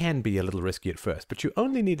can be a little risky at first, but you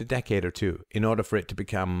only need a decade or two in order for it to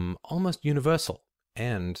become almost universal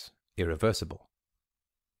and irreversible.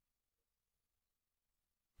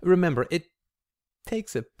 Remember, it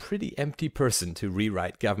takes a pretty empty person to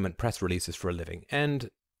rewrite government press releases for a living, and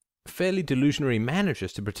fairly delusionary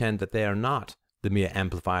managers to pretend that they are not the mere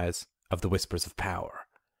amplifiers of the whispers of power.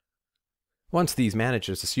 Once these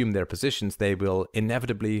managers assume their positions, they will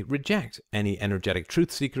inevitably reject any energetic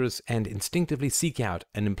truth seekers and instinctively seek out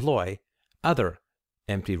and employ other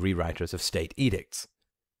empty rewriters of state edicts.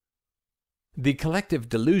 The collective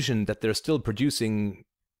delusion that they're still producing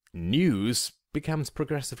news becomes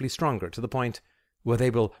progressively stronger, to the point where they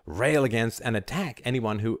will rail against and attack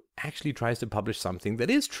anyone who actually tries to publish something that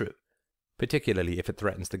is true, particularly if it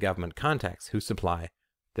threatens the government contacts who supply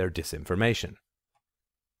their disinformation.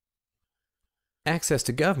 Access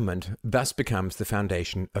to government thus becomes the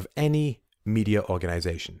foundation of any media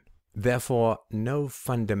organization. Therefore, no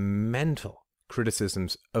fundamental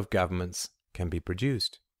criticisms of governments can be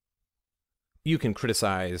produced. You can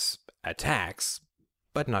criticize a tax,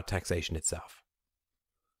 but not taxation itself.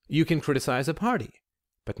 You can criticize a party,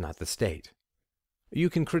 but not the state. You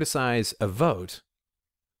can criticize a vote,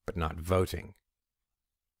 but not voting.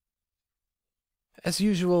 As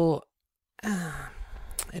usual,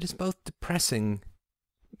 it is both depressing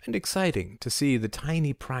and exciting to see the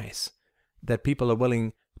tiny price that people are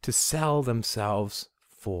willing to sell themselves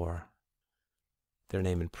for. Their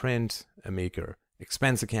name in print, a meager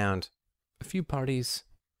expense account, a few parties,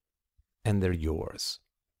 and they're yours.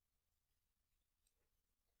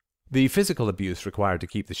 The physical abuse required to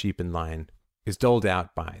keep the sheep in line is doled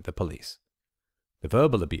out by the police. The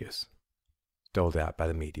verbal abuse, doled out by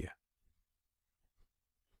the media.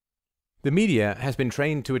 The media has been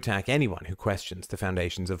trained to attack anyone who questions the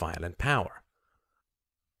foundations of violent power.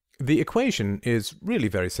 The equation is really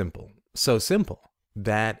very simple, so simple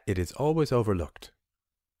that it is always overlooked.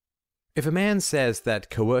 If a man says that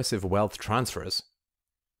coercive wealth transfers,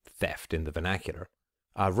 theft in the vernacular,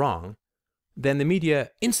 are wrong, then the media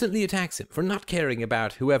instantly attacks him for not caring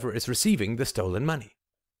about whoever is receiving the stolen money.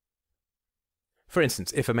 For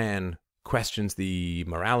instance, if a man questions the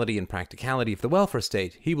morality and practicality of the welfare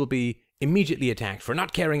state, he will be immediately attacked for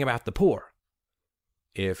not caring about the poor.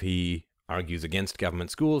 If he argues against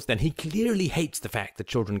government schools, then he clearly hates the fact that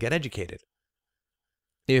children get educated.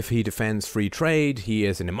 If he defends free trade, he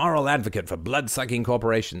is an immoral advocate for blood-sucking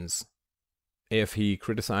corporations. If he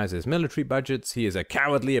criticizes military budgets, he is a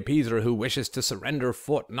cowardly appeaser who wishes to surrender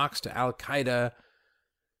Fort Knox to Al-Qaeda.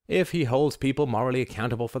 If he holds people morally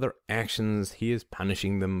accountable for their actions, he is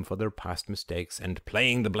punishing them for their past mistakes and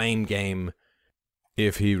playing the blame game.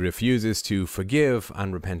 If he refuses to forgive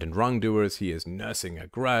unrepentant wrongdoers, he is nursing a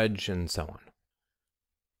grudge, and so on.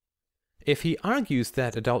 If he argues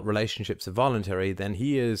that adult relationships are voluntary, then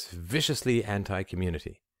he is viciously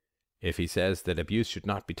anti-community. If he says that abuse should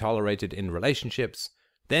not be tolerated in relationships,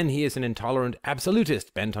 then he is an intolerant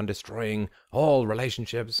absolutist bent on destroying all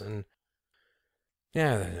relationships. And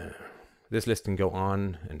yeah, this list can go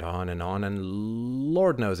on and on and on, and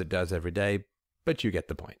Lord knows it does every day, but you get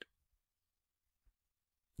the point.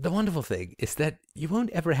 The wonderful thing is that you won't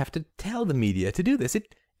ever have to tell the media to do this.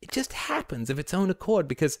 It just happens of its own accord,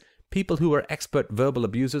 because people who are expert verbal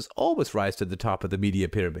abusers always rise to the top of the media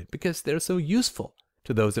pyramid because they're so useful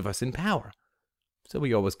to those of us in power. So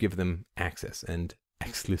we always give them access and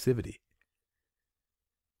exclusivity.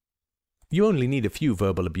 You only need a few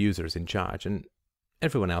verbal abusers in charge, and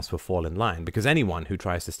everyone else will fall in line, because anyone who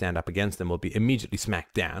tries to stand up against them will be immediately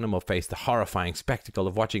smacked down and will face the horrifying spectacle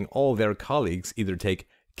of watching all their colleagues either take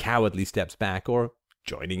cowardly steps back or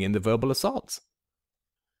joining in the verbal assaults.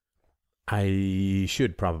 I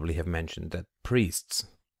should probably have mentioned that priests,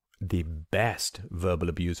 the best verbal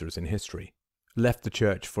abusers in history, left the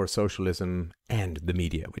church for socialism and the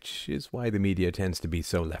media, which is why the media tends to be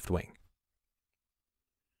so left-wing.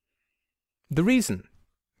 The reason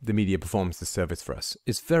the media performs this service for us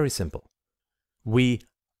is very simple. We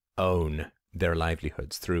own their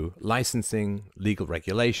livelihoods through licensing, legal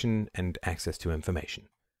regulation, and access to information.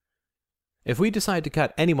 If we decide to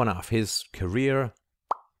cut anyone off, his career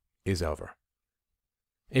is over.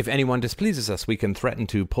 If anyone displeases us, we can threaten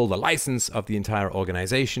to pull the license of the entire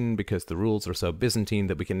organization because the rules are so Byzantine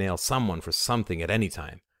that we can nail someone for something at any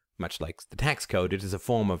time. Much like the tax code, it is a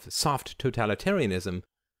form of soft totalitarianism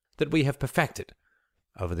that we have perfected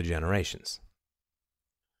over the generations.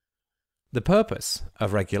 The purpose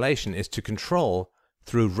of regulation is to control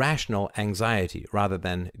through rational anxiety rather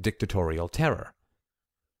than dictatorial terror.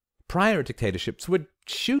 Prior dictatorships would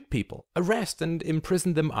shoot people, arrest and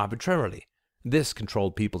imprison them arbitrarily. This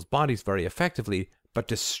controlled people's bodies very effectively, but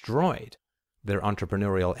destroyed their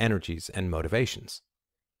entrepreneurial energies and motivations.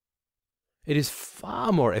 It is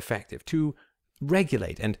far more effective to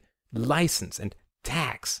regulate and license and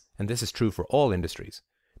tax, and this is true for all industries,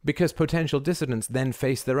 because potential dissidents then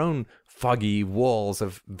face their own foggy walls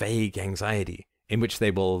of vague anxiety, in which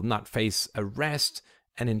they will not face arrest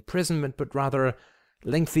and imprisonment, but rather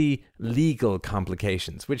lengthy legal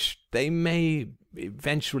complications, which they may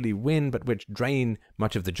eventually win, but which drain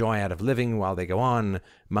much of the joy out of living while they go on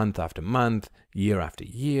month after month, year after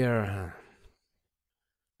year.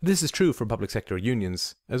 This is true for public sector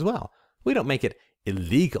unions as well. We don't make it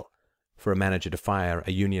illegal for a manager to fire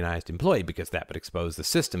a unionized employee because that would expose the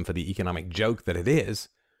system for the economic joke that it is.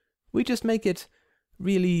 We just make it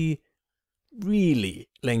really, really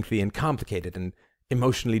lengthy and complicated and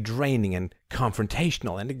emotionally draining and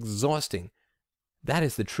confrontational and exhausting. That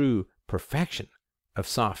is the true perfection of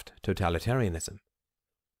soft totalitarianism.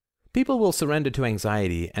 People will surrender to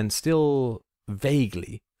anxiety and still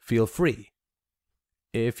vaguely feel free.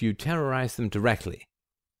 If you terrorize them directly,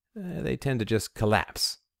 they tend to just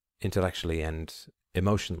collapse intellectually and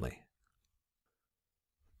emotionally.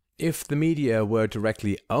 If the media were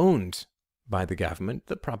directly owned by the government,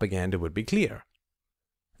 the propaganda would be clear.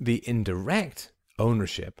 The indirect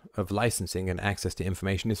ownership of licensing and access to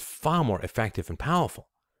information is far more effective and powerful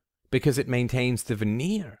because it maintains the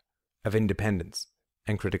veneer of independence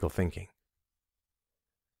and critical thinking.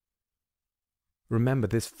 Remember,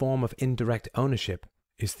 this form of indirect ownership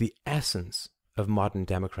is the essence of modern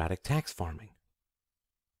democratic tax farming.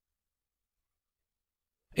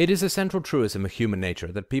 It is a central truism of human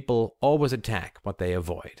nature that people always attack what they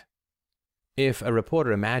avoid. If a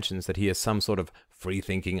reporter imagines that he is some sort of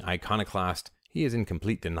free-thinking iconoclast, he is in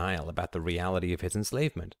complete denial about the reality of his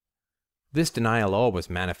enslavement. This denial always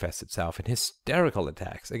manifests itself in hysterical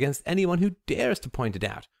attacks against anyone who dares to point it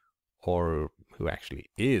out, or who actually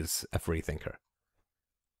is a freethinker.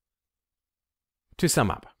 To sum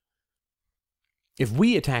up, if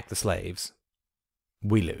we attack the slaves,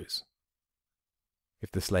 we lose.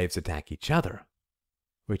 If the slaves attack each other,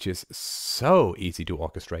 which is so easy to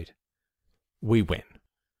orchestrate, we win.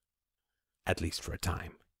 At least for a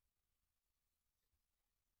time.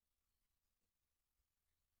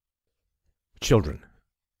 Children,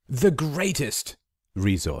 the greatest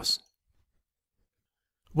resource.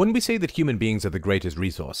 When we say that human beings are the greatest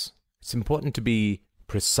resource, it's important to be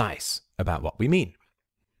precise about what we mean.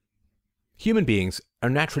 Human beings are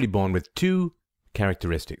naturally born with two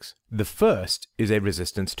characteristics. The first is a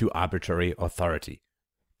resistance to arbitrary authority,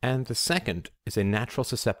 and the second is a natural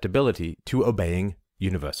susceptibility to obeying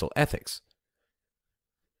universal ethics.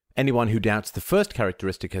 Anyone who doubts the first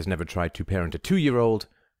characteristic has never tried to parent a 2-year-old,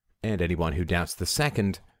 and anyone who doubts the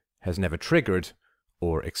second has never triggered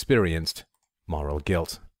or experienced moral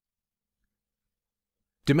guilt.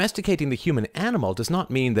 Domesticating the human animal does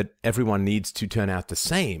not mean that everyone needs to turn out the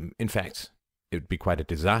same. In fact, it would be quite a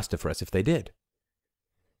disaster for us if they did.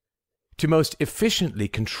 To most efficiently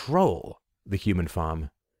control the human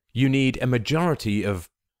farm, you need a majority of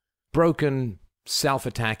broken,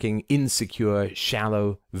 self-attacking, insecure,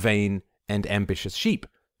 shallow, vain, and ambitious sheep,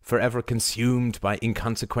 forever consumed by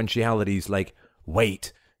inconsequentialities like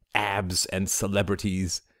weight, abs, and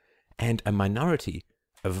celebrities, and a minority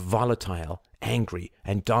of volatile, angry,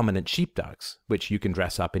 and dominant sheepdogs, which you can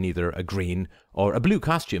dress up in either a green or a blue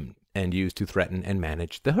costume and use to threaten and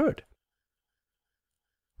manage the herd.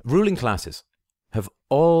 Ruling classes have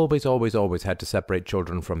always had to separate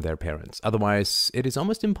children from their parents. Otherwise, it is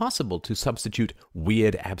almost impossible to substitute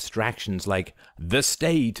weird abstractions like the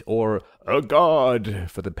state or a god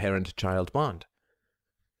for the parent-child bond.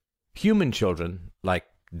 Human children, like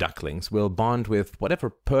ducklings, will bond with whatever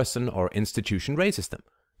person or institution raises them,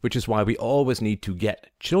 which is why we always need to get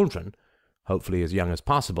children, hopefully as young as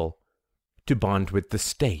possible, to bond with the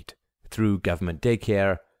state through government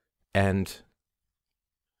daycare and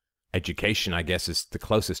education, I guess, is the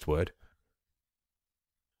closest word.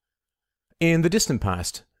 In the distant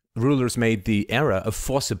past, rulers made the error of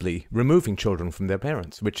forcibly removing children from their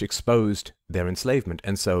parents, which exposed their enslavement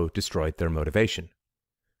and so destroyed their motivation.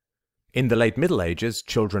 In the late Middle Ages,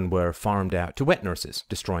 children were farmed out to wet nurses,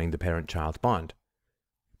 destroying the parent-child bond.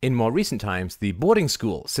 In more recent times, the boarding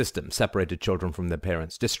school system separated children from their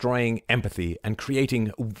parents, destroying empathy and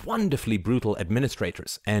creating wonderfully brutal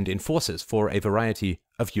administrators and enforcers for a variety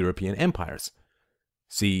of European empires.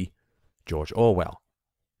 See George Orwell.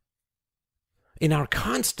 In our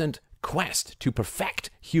constant quest to perfect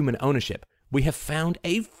human ownership, we have found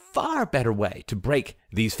a far better way to break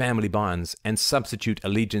these family bonds and substitute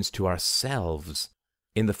allegiance to ourselves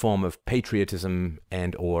in the form of patriotism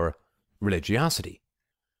and/or religiosity.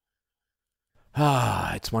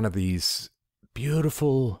 It's one of these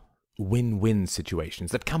beautiful win-win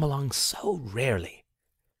situations that come along so rarely.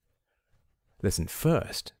 Listen,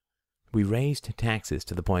 first, we raised taxes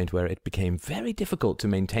to the point where it became very difficult to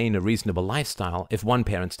maintain a reasonable lifestyle if one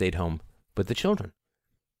parent stayed home with the children.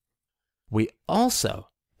 We also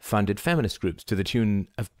funded feminist groups to the tune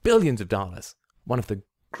of billions of dollars, one of the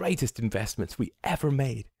greatest investments we ever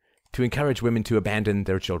made, to encourage women to abandon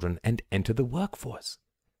their children and enter the workforce.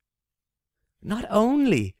 Not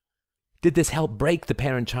only did this help break the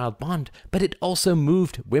parent-child bond, but it also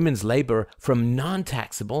moved women's labor from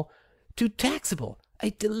non-taxable to taxable,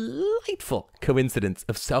 a delightful coincidence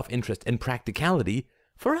of self-interest and practicality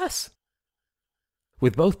for us.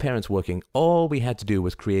 With both parents working, all we had to do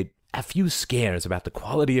was create a few scares about the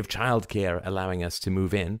quality of childcare, allowing us to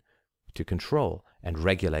move in to control and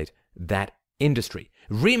regulate that industry,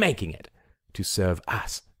 remaking it to serve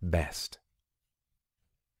us best.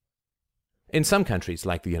 In some countries,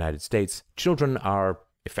 like the United States, children are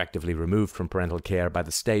effectively removed from parental care by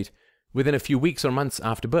the state within a few weeks or months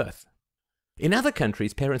after birth. In other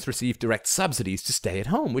countries, parents receive direct subsidies to stay at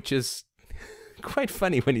home, which is quite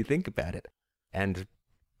funny when you think about it. And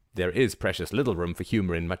there is precious little room for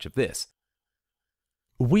humor in much of this.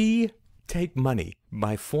 We take money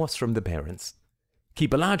by force from the parents,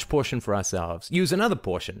 keep a large portion for ourselves, use another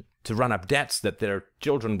portion to run up debts that their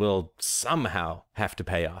children will somehow have to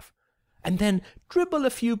pay off, and then dribble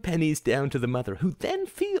a few pennies down to the mother, who then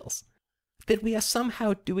feels that we are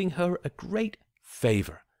somehow doing her a great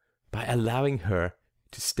favor by allowing her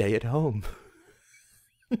to stay at home.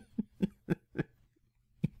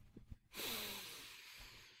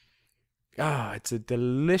 It's a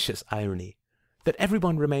delicious irony that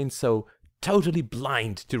everyone remains so totally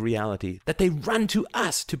blind to reality that they run to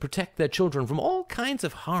us to protect their children from all kinds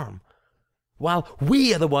of harm, while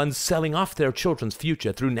we are the ones selling off their children's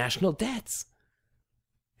future through national debts.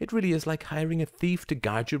 It really is like hiring a thief to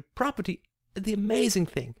guard your property. The amazing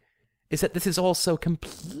thing is that this is all so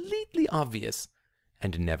completely obvious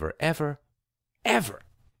and never, ever, ever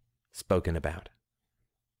spoken about.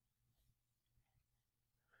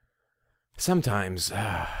 Sometimes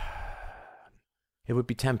it would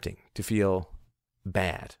be tempting to feel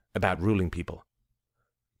bad about ruling people,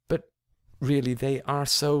 but really they are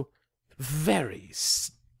so very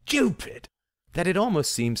stupid that it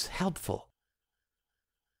almost seems helpful.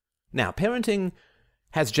 Now, parenting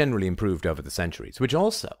has generally improved over the centuries, which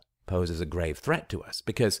also poses a grave threat to us,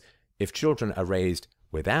 because if children are raised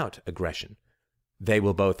without aggression, they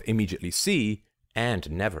will both immediately see and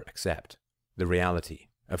never accept the reality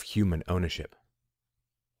of human ownership.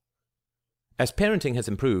 As parenting has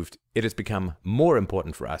improved, it has become more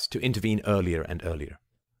important for us to intervene earlier and earlier.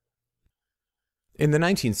 In the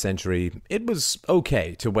 19th century, it was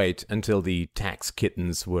okay to wait until the tax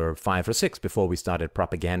kittens were 5 or 6 before we started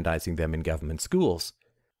propagandizing them in government schools.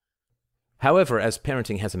 However, as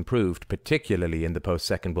parenting has improved, particularly in the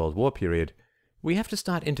post-Second World War period, we have to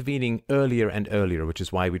start intervening earlier and earlier, which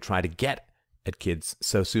is why we try to get at kids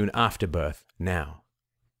so soon after birth now.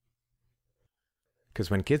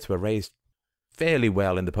 Because when kids were raised fairly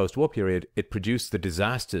well in the post-war period, it produced the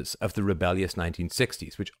disasters of the rebellious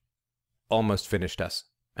 1960s, which almost finished us.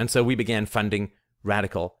 And so we began funding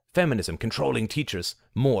radical feminism, controlling teachers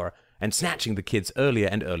more, and snatching the kids earlier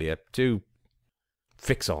and earlier to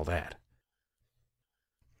fix all that.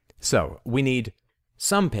 So we need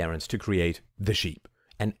some parents to create the sheep,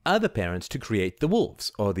 and other parents to create the wolves,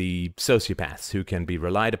 or the sociopaths who can be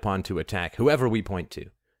relied upon to attack whoever we point to.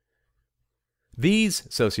 These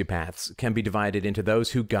sociopaths can be divided into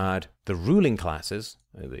those who guard the ruling classes,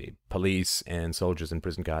 the police and soldiers and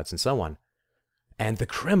prison guards and so on, and the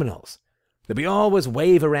criminals that we always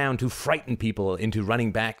wave around to frighten people into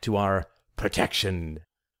running back to our protection.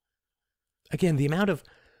 Again, the amount of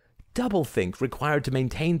doublethink required to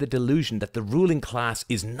maintain the delusion that the ruling class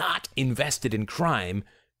is not invested in crime,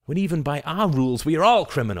 when even by our rules we are all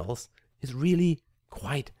criminals, is really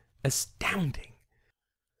quite astounding.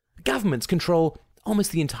 Governments control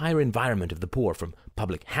almost the entire environment of the poor, from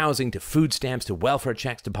public housing to food stamps to welfare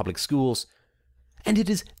checks to public schools. And it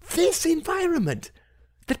is this environment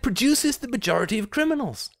that produces the majority of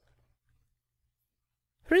criminals.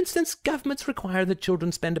 For instance, governments require that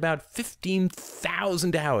children spend about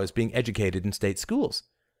 15,000 hours being educated in state schools.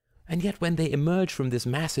 And yet when they emerge from this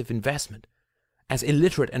massive investment as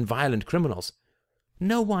illiterate and violent criminals,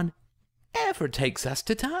 no one ever takes us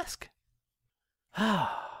to task.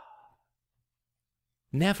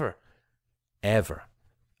 Never, ever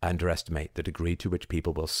underestimate the degree to which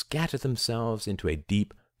people will scatter themselves into a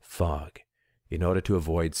deep fog in order to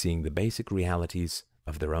avoid seeing the basic realities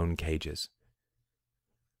of their own cages.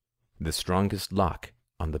 The strongest lock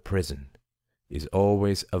on the prison is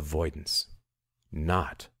always avoidance,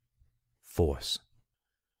 not force.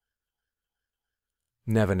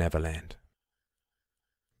 Never, Never Land.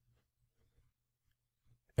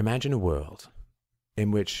 Imagine a world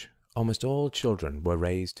in which almost all children were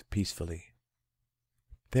raised peacefully.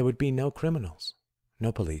 There would be no criminals,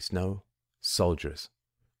 no police, no soldiers,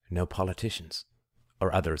 no politicians,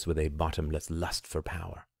 or others with a bottomless lust for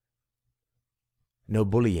power. No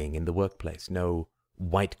bullying in the workplace, no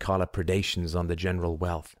white-collar predations on the general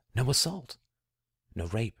wealth, no assault, no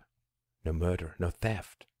rape, no murder, no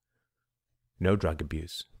theft, no drug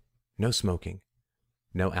abuse, no smoking,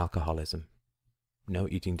 no alcoholism, no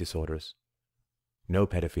eating disorders, no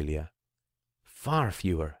pedophilia, far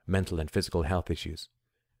fewer mental and physical health issues,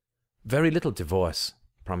 very little divorce,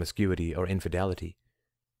 promiscuity, or infidelity,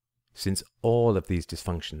 since all of these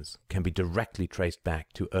dysfunctions can be directly traced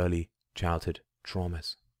back to early childhood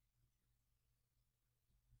traumas.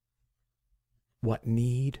 What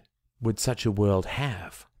need would such a world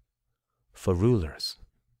have for rulers?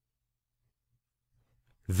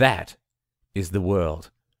 That is the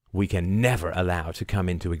world we can never allow to come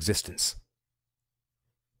into existence.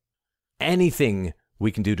 Anything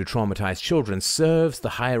we can do to traumatize children serves the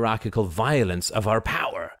hierarchical violence of our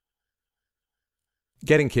power.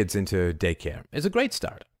 Getting kids into daycare is a great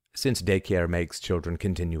start, since daycare makes children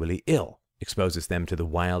continually ill, exposes them to the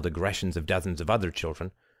wild aggressions of dozens of other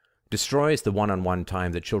children, destroys the one-on-one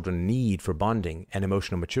time that children need for bonding and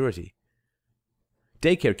emotional maturity.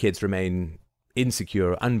 Daycare kids remain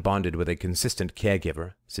insecure, unbonded with a consistent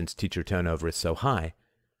caregiver, since teacher turnover is so high,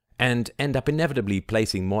 and end up inevitably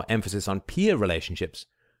placing more emphasis on peer relationships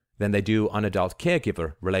than they do on adult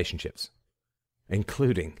caregiver relationships,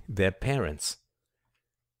 including their parents.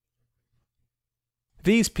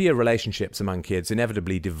 These peer relationships among kids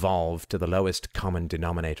inevitably devolve to the lowest common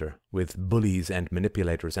denominator, with bullies and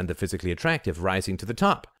manipulators and the physically attractive rising to the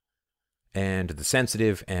top, and the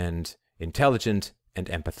sensitive and intelligent and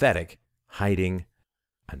empathetic hiding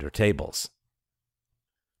under tables.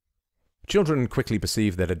 Children quickly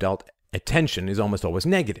perceive that adult attention is almost always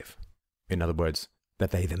negative. In other words,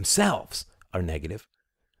 that they themselves are negative,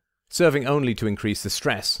 serving only to increase the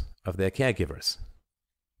stress of their caregivers.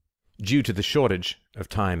 Due to the shortage of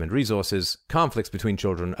time and resources, conflicts between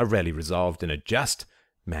children are rarely resolved in a just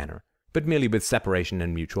manner, but merely with separation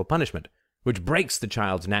and mutual punishment, which breaks the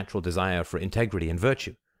child's natural desire for integrity and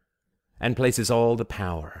virtue, and places all the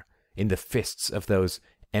power in the fists of those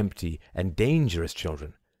empty and dangerous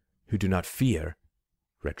children who do not fear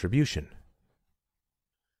retribution.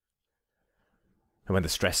 And when the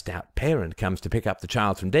stressed out parent comes to pick up the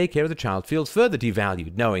child from daycare, the child feels further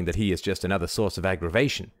devalued, knowing that he is just another source of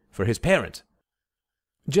aggravation for his parent.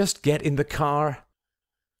 Just get in the car.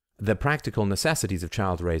 The practical necessities of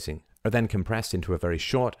child raising are then compressed into a very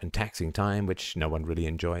short and taxing time, which no one really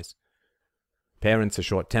enjoys. Parents are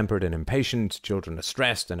short-tempered and impatient, children are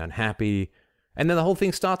stressed and unhappy, and then the whole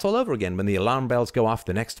thing starts all over again when the alarm bells go off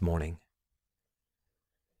the next morning.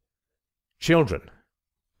 Children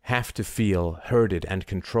have to feel herded and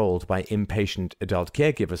controlled by impatient adult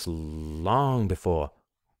caregivers long before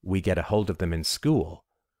we get a hold of them in school.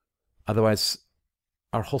 Otherwise,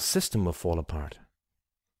 our whole system will fall apart.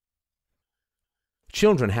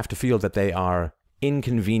 Children have to feel that they are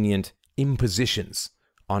inconvenient impositions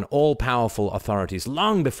on all-powerful authorities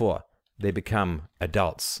long before they become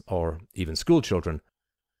adults or even school children.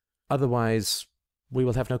 Otherwise, we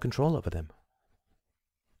will have no control over them.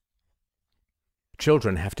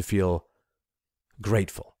 Children have to feel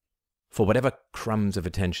grateful for whatever crumbs of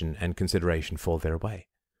attention and consideration fall their way,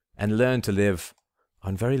 and learn to live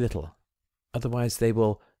on very little. Otherwise, they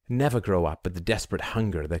will never grow up with the desperate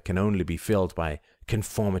hunger that can only be filled by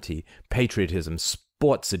conformity, patriotism,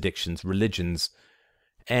 sports addictions, religions,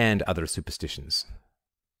 and other superstitions.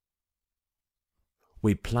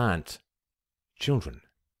 We plant children.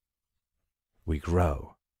 We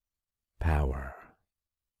grow power.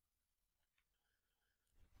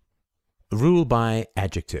 Rule by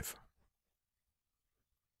adjective.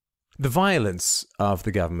 The violence of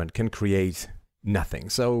the government can create nothing,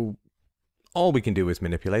 so all we can do is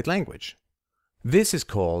manipulate language. This is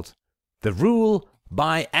called the rule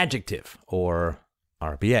by adjective, or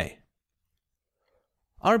RBA.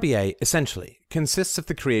 RBA essentially consists of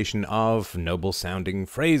the creation of noble-sounding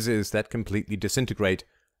phrases that completely disintegrate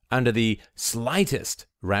under the slightest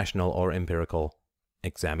rational or empirical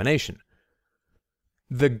examination.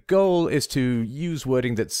 The goal is to use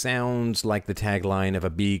wording that sounds like the tagline of a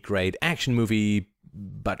B-grade action movie,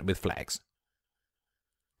 but with flags.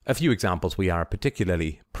 A few examples we are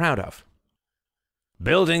particularly proud of.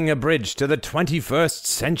 Building a bridge to the 21st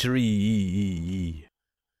century.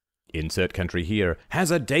 Insert country here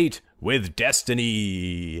has a date with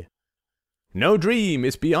destiny. No dream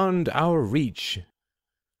is beyond our reach.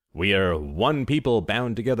 We are one people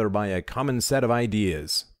bound together by a common set of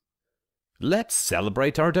ideas. Let's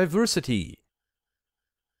celebrate our diversity.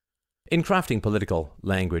 In crafting political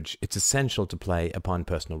language, it's essential to play upon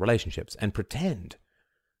personal relationships and pretend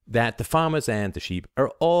that the farmers and the sheep are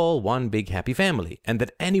all one big happy family, and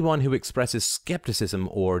that anyone who expresses skepticism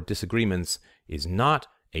or disagreements is not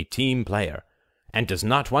a team player, and does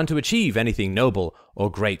not want to achieve anything noble or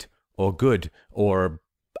great or good or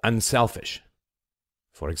unselfish.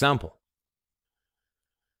 For example,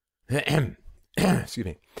 excuse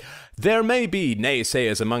me. There may be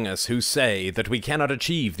naysayers among us who say that we cannot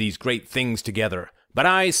achieve these great things together, but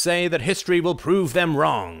I say that history will prove them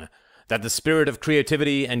wrong, that the spirit of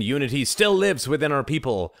creativity and unity still lives within our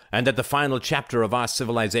people, and that the final chapter of our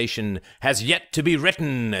civilization has yet to be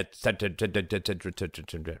written.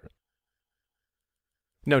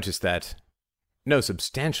 Notice that no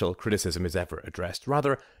substantial criticism is ever addressed.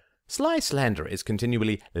 Rather, sly slander is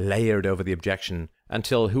continually layered over the objection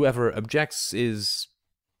until whoever objects is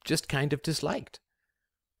just kind of disliked.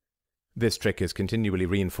 This trick is continually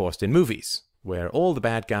reinforced in movies, where all the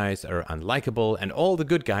bad guys are unlikable and all the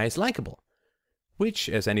good guys likable, which,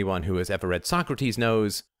 as anyone who has ever read Socrates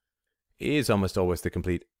knows, is almost always the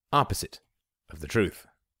complete opposite of the truth.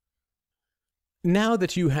 Now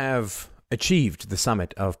that you have achieved the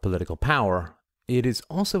summit of political power, it is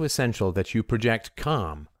also essential that you project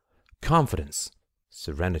calm, confidence,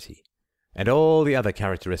 serenity, and all the other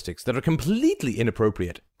characteristics that are completely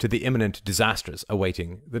inappropriate to the imminent disasters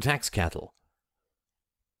awaiting the tax cattle.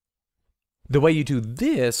 The way you do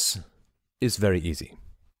this is very easy.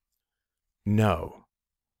 Know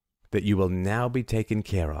that you will now be taken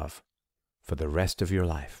care of for the rest of your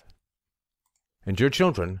life. And your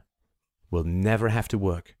children will never have to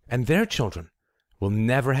work, and their children will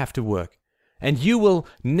never have to work, and you will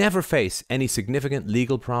never face any significant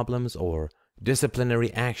legal problems or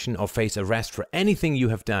disciplinary action or face arrest for anything you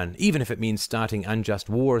have done, even if it means starting unjust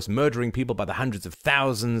wars, murdering people by the hundreds of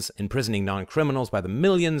thousands, imprisoning non-criminals by the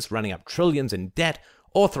millions, running up trillions in debt,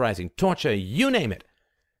 authorizing torture, you name it.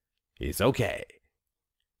 It's okay.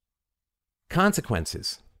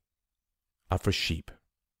 Consequences are for sheep,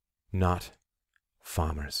 not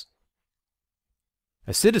farmers.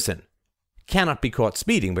 A citizen cannot be caught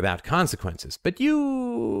speeding without consequences, but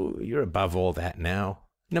you're above all that now,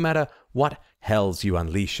 no matter what hells you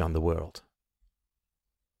unleash on the world.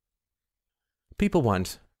 People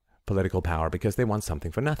want political power because they want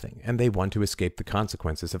something for nothing, and they want to escape the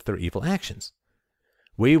consequences of their evil actions.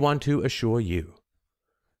 We want to assure you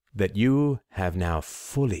that you have now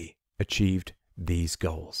fully achieved these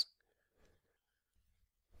goals.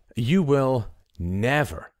 You will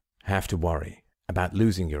never have to worry about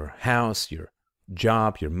losing your house, your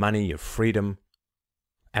job, your money, your freedom.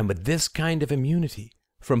 And with this kind of immunity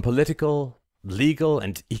from political, legal,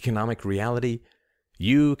 and economic reality,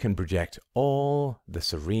 you can project all the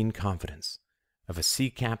serene confidence of a sea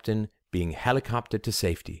captain being helicoptered to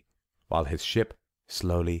safety while his ship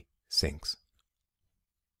slowly sinks.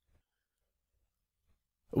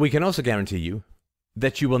 We can also guarantee you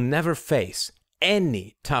that you will never face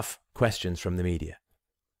any tough questions from the media.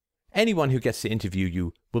 Anyone who gets to interview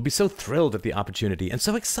you will be so thrilled at the opportunity and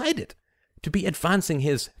so excited to be advancing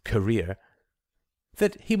his career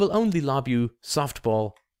that he will only lob you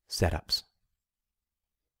softball setups.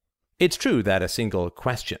 It's true that a single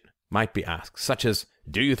question might be asked, such as,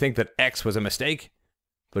 "Do you think that X was a mistake?"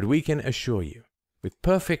 But we can assure you, with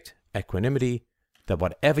perfect equanimity, that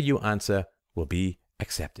whatever you answer will be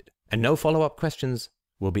accepted, and no follow-up questions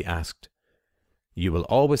will be asked. You will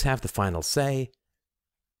always have the final say,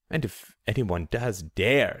 and if anyone does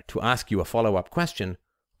dare to ask you a follow-up question,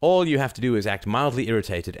 all you have to do is act mildly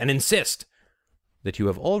irritated and insist that you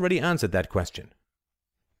have already answered that question.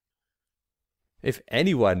 If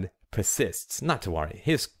anyone persists, not to worry,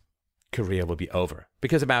 his career will be over,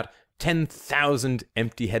 because about 10,000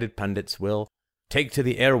 empty-headed pundits will take to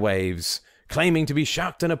the airwaves, claiming to be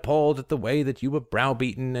shocked and appalled at the way that you were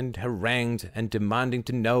browbeaten and harangued and demanding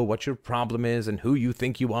to know what your problem is and who you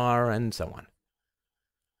think you are, and so on.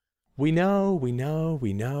 We know,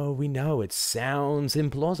 it sounds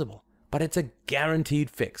implausible, but it's a guaranteed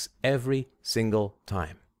fix every single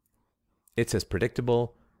time. It's as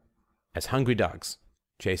predictable as hungry dogs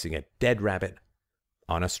chasing a dead rabbit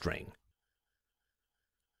on a string.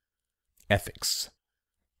 Ethics.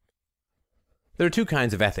 There are two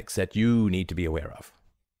kinds of ethics that you need to be aware of.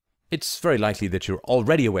 It's very likely that you're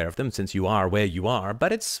already aware of them since you are where you are,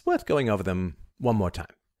 but it's worth going over them one more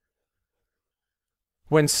time.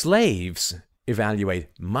 When slaves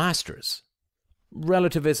evaluate masters,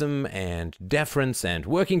 relativism and deference and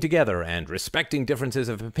working together and respecting differences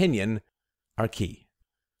of opinion are key.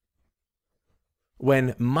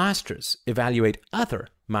 When masters evaluate other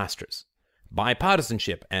masters,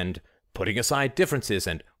 bipartisanship and putting aside differences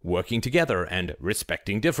and working together and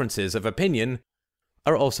respecting differences of opinion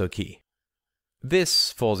are also key.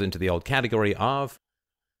 This falls into the old category of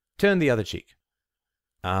turn the other cheek.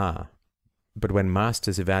 But when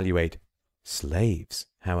masters evaluate slaves,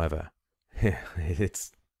 however,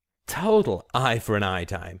 it's total eye for an eye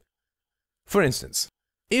time. For instance,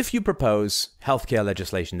 if you propose healthcare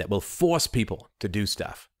legislation that will force people to do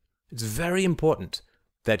stuff, it's very important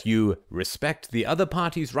that you respect the other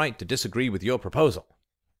party's right to disagree with your proposal.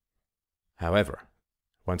 However,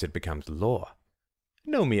 once it becomes law,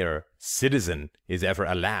 no mere citizen is ever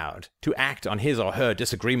allowed to act on his or her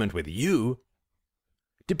disagreement with you.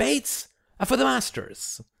 Debates are for the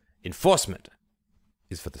masters. Enforcement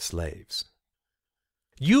is for the slaves.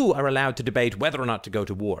 You are allowed to debate whether or not to go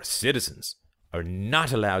to war. Citizens are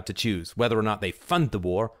not allowed to choose whether or not they fund the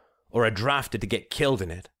war or are drafted to get killed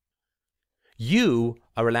in it. You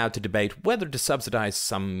are allowed to debate whether to subsidize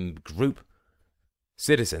some group.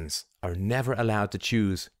 Citizens are never allowed to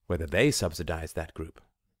choose whether they subsidize that group.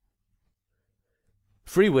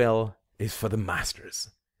 Free will is for the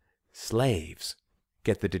masters. Slaves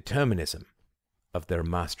get the determinism of their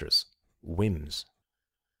masters' whims.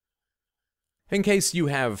 In case you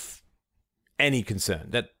have any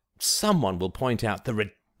concern that someone will point out the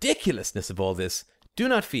ridiculousness of all this, do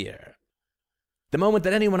not fear. The moment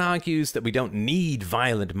that anyone argues that we don't need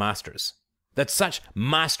violent masters, that such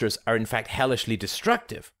masters are in fact hellishly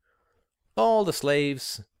destructive, all the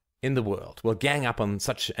slaves in the world will gang up on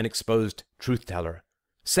such an exposed truth-teller,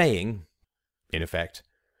 saying, in effect,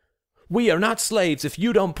 "We are not slaves if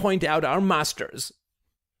you don't point out our masters."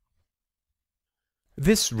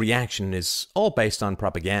 This reaction is all based on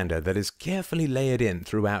propaganda that is carefully layered in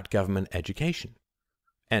throughout government education.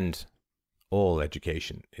 And all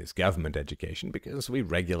education is government education because we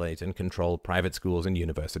regulate and control private schools and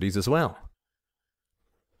universities as well.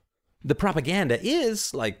 The propaganda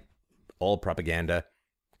is, like all propaganda,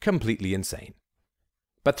 completely insane.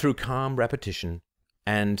 But through calm repetition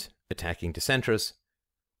and attacking dissenters,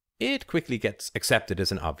 it quickly gets accepted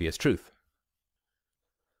as an obvious truth.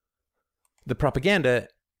 The propaganda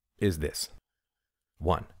is this.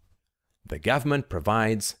 1. The government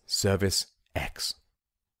provides service X.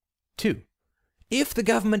 2. If the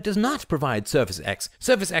government does not provide service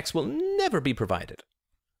X will never be provided.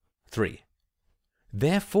 3.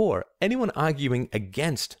 Therefore, anyone arguing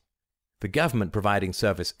against the government providing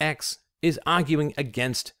service X is arguing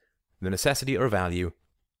against the necessity or value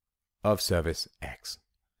of service X.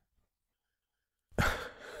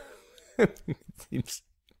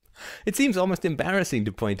 It seems almost embarrassing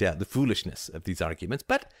to point out the foolishness of these arguments,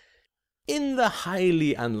 but in the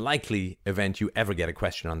highly unlikely event you ever get a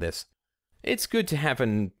question on this, it's good to have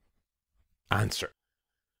an answer.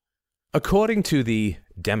 According to the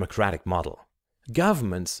democratic model,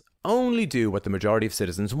 governments only do what the majority of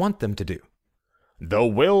citizens want them to do. The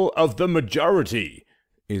will of the majority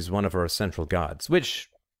is one of our central gods, which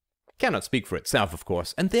cannot speak for itself, of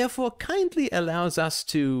course, and therefore kindly allows us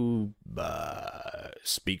to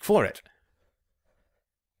speak for it.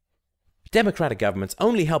 Democratic governments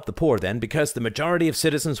only help the poor, then, because the majority of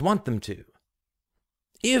citizens want them to.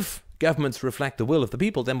 If governments reflect the will of the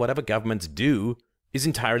people, then whatever governments do is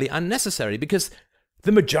entirely unnecessary, because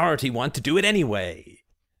the majority want to do it anyway.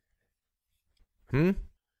 The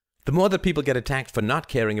more that people get attacked for not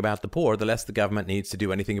caring about the poor, the less the government needs to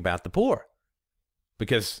do anything about the poor,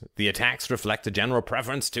 because the attacks reflect a general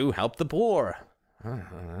preference to help the poor.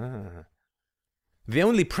 The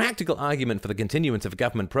only practical argument for the continuance of a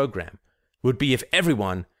government program would be if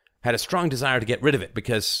everyone had a strong desire to get rid of it,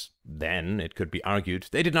 because then, it could be argued,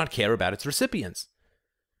 they did not care about its recipients.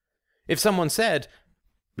 If someone said,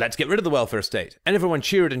 "Let's get rid of the welfare state," and everyone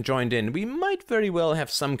cheered and joined in, we might very well have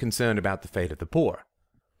some concern about the fate of the poor.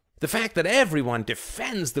 The fact that everyone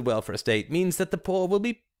defends the welfare state means that the poor will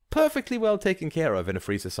be perfectly well taken care of in a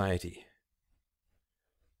free society.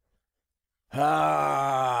 God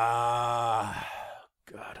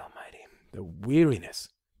almighty, the weariness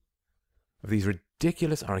of these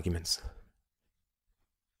ridiculous arguments.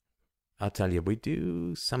 I'll tell you, we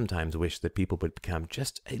do sometimes wish that people would become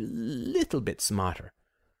just a little bit smarter,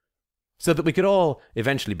 so that we could all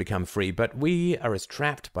eventually become free, but we are as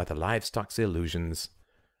trapped by the livestock's illusions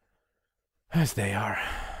as they are.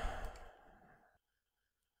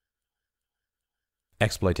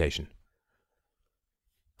 Exploitation.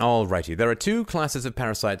 Alrighty, there are two classes of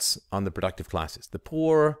parasites on the productive classes, the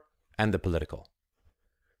poor and the political.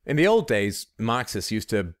 In the old days, Marxists used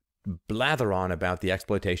to blather on about the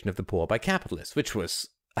exploitation of the poor by capitalists, which was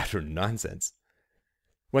utter nonsense.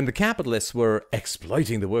 When the capitalists were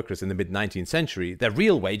exploiting the workers in the mid-19th century, their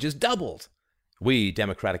real wages doubled. We,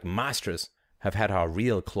 democratic masters, have had our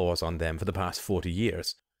real claws on them for the past 40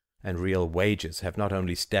 years, and real wages have not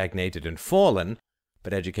only stagnated and fallen,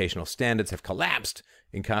 but educational standards have collapsed,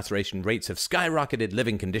 incarceration rates have skyrocketed,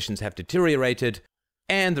 living conditions have deteriorated,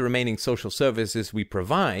 and the remaining social services we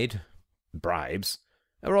provide, bribes,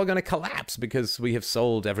 are all going to collapse because we have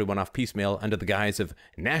sold everyone off piecemeal under the guise of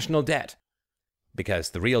national debt. Because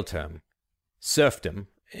the real term, serfdom,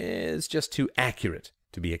 is just too accurate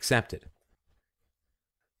to be accepted.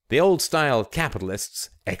 The old-style capitalists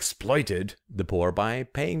exploited the poor by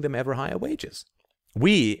paying them ever higher wages.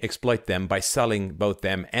 We exploit them by selling both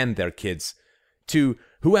them and their kids to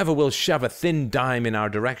whoever will shove a thin dime in our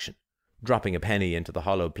direction, dropping a penny into the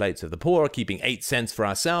hollow plates of the poor, keeping 8 cents for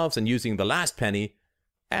ourselves, and using the last penny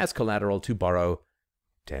as collateral to borrow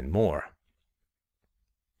 10 more.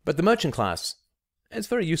 But the merchant class is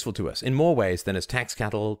very useful to us in more ways than as tax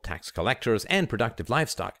cattle, tax collectors, and productive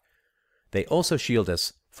livestock. They also shield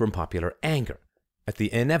us from popular anger at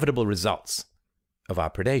the inevitable results of our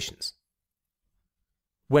predations.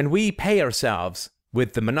 When we pay ourselves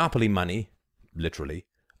with the monopoly money, literally,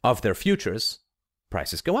 of their futures,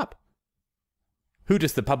 prices go up. Who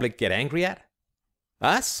does the public get angry at?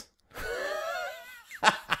 Us?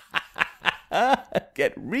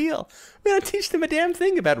 Get real. We don't teach them a damn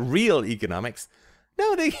thing about real economics.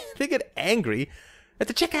 No, they get angry at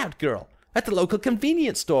the checkout girl at the local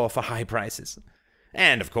convenience store for high prices.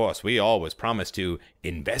 And, of course, we always promise to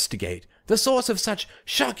investigate the source of such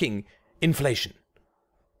shocking inflation.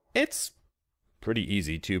 It's pretty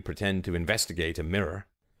easy to pretend to investigate a mirror.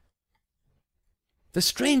 The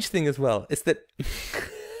strange thing as well is that,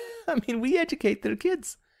 we educate their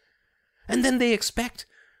kids. And then they expect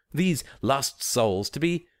these lost souls to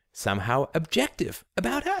be somehow objective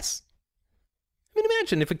about us.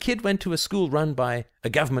 Imagine if a kid went to a school run by a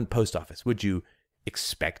government post office. Would you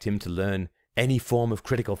expect him to learn any form of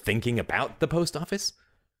critical thinking about the post office?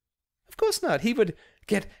 Of course not. He would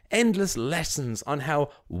get endless lessons on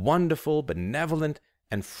how wonderful, benevolent,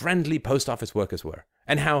 and friendly post office workers were,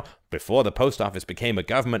 and how, before the post office became a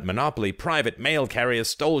government monopoly, private mail carriers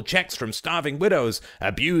stole checks from starving widows,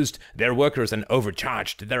 abused their workers, and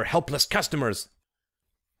overcharged their helpless customers.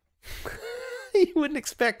 You wouldn't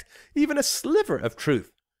expect even a sliver of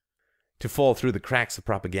truth to fall through the cracks of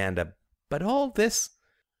propaganda, but all this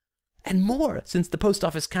and more, since the post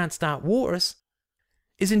office can't start wars,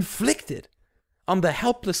 is inflicted on the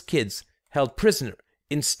helpless kids held prisoner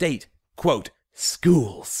in state, quote,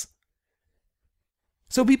 schools.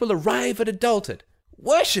 So people arrive at adulthood,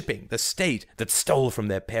 worshipping the state that stole from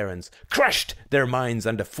their parents, crushed their minds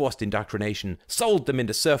under forced indoctrination, sold them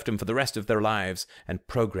into serfdom for the rest of their lives, and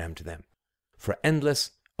programmed them for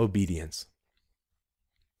endless obedience.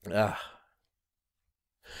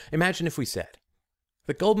 Imagine if we said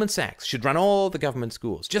that Goldman Sachs should run all the government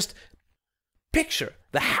schools. Just picture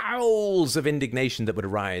the howls of indignation that would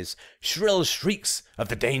arise, shrill shrieks of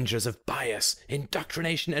the dangers of bias,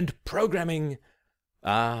 indoctrination, and programming.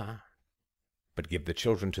 But give the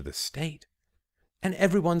children to the state, and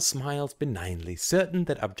everyone smiles benignly, certain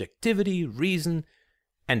that objectivity, reason,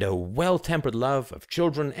 and a well-tempered love of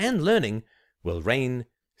children and learning will reign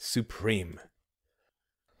supreme.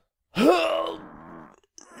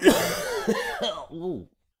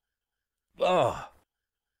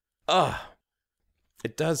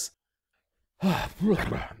 It does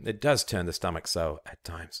turn the stomach so at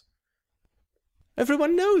times.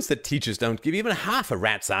 Everyone knows that teachers don't give even half a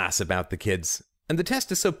rat's ass about the kids, and the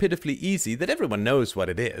test is so pitifully easy that everyone knows what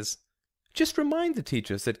it is. Just remind the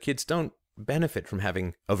teachers that kids don't benefit from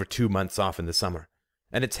having over 2 months off in the summer,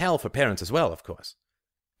 and it's hell for parents as well, of course,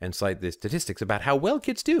 and cite the statistics about how well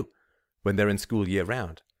kids do when they're in school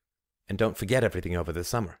year-round, and don't forget everything over the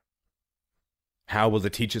summer. How will the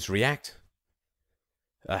teachers react?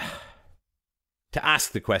 To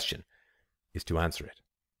ask the question is to answer it.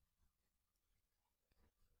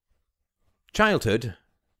 Childhood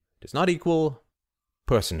does not equal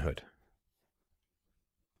personhood.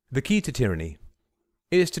 The key to tyranny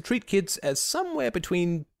is to treat kids as somewhere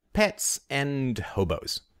between pets and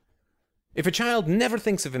hobos. If a child never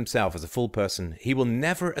thinks of himself as a full person, he will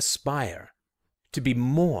never aspire to be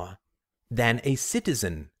more than a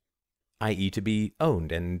citizen, i.e. to be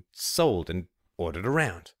owned and sold and ordered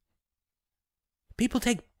around. People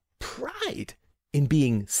take pride in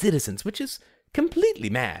being citizens, which is completely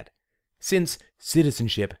mad, since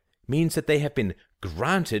citizenship means that they have been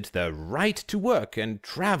granted the right to work and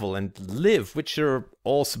travel and live, which are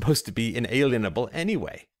all supposed to be inalienable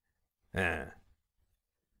anyway.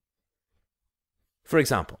 For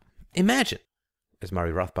example, imagine, as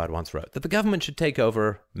Murray Rothbard once wrote, that the government should take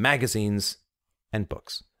over magazines and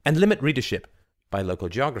books, and limit readership by local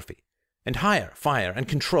geography, and hire, fire, and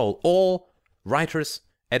control all writers,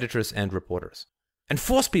 editors, and reporters, and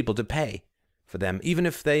force people to pay for them even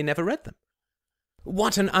if they never read them.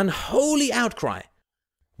 What an unholy outcry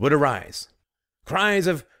would arise. Cries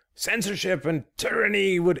of censorship and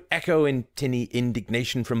tyranny would echo in tinny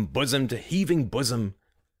indignation from bosom to heaving bosom.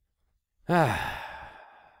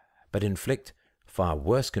 But inflict far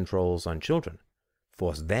worse controls on children,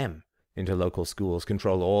 force them into local schools,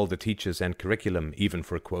 control all the teachers and curriculum, even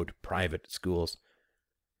for, quote, private schools.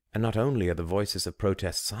 And not only are the voices of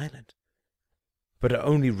protest silent, but are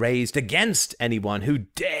only raised against anyone who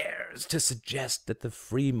dares to suggest that the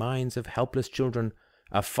free minds of helpless children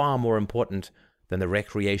are far more important than the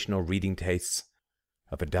recreational reading tastes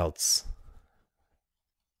of adults.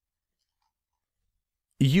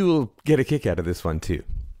 You'll get a kick out of this one too.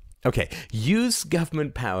 Okay, use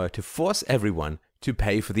government power to force everyone to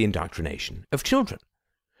pay for the indoctrination of children.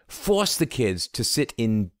 Force the kids to sit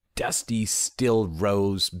in dusty, still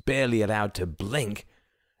rows, barely allowed to blink,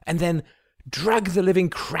 and then drug the living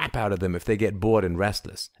crap out of them if they get bored and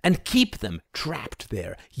restless, and keep them trapped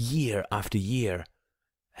there year after year.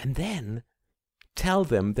 And then tell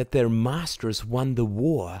them that their masters won the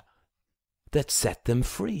war that set them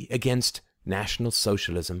free against National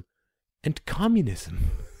Socialism and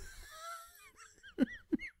communism.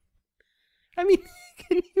 I mean,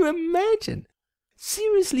 can you imagine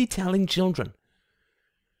seriously telling children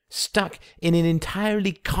stuck in an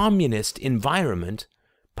entirely communist environment,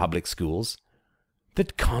 public schools,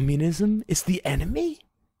 that communism is the enemy?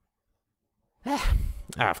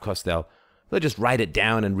 Of course, they'll just write it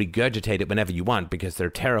down and regurgitate it whenever you want because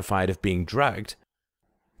they're terrified of being drugged.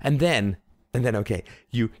 And then, okay,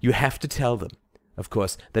 you have to tell them, of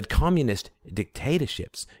course, that communist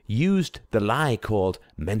dictatorships used the lie called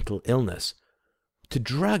mental illness to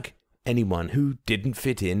drug anyone who didn't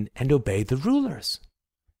fit in and obey the rulers.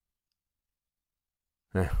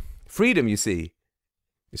 Freedom, you see,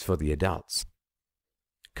 is for the adults.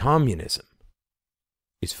 Communism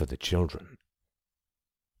is for the children.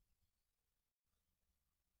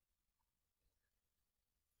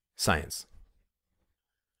 Science.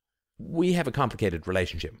 We have a complicated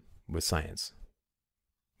relationship with science.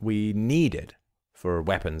 We need it for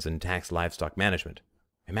weapons and tax livestock management.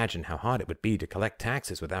 Imagine how hard it would be to collect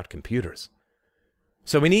taxes without computers.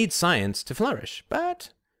 So we need science to flourish, but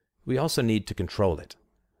we also need to control it.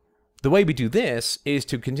 The way we do this is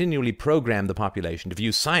to continually program the population to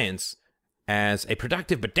view science as a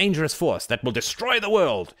productive but dangerous force that will destroy the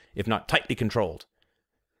world if not tightly controlled.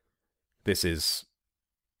 This is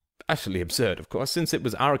utterly absurd, of course, since it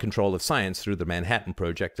was our control of science through the Manhattan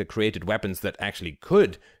Project that created weapons that actually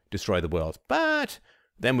could destroy the world. But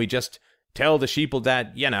then we just tell the sheeple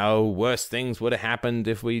that, worse things would have happened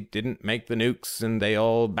if we didn't make the nukes, and they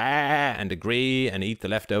all bah and agree and eat the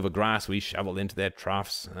leftover grass we shovel into their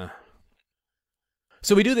troughs.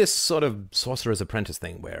 So we do this sort of sorcerer's apprentice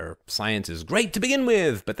thing where science is great to begin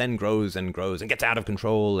with, but then grows and grows and gets out of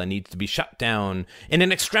control and needs to be shut down in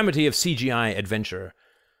an extremity of CGI adventure.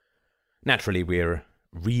 Naturally, we're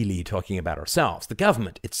really talking about ourselves, the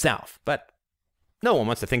government itself, but no one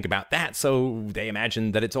wants to think about that, so they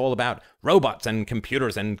imagine that it's all about robots and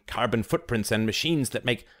computers and carbon footprints and machines that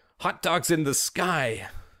make hot dogs in the sky.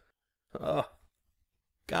 Oh,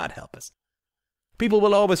 God help us. People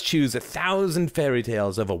will always choose 1,000 fairy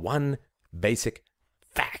tales over one basic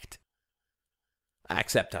fact.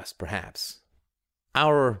 Except us, perhaps.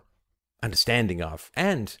 Our understanding of,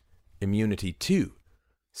 and immunity to,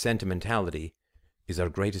 sentimentality is our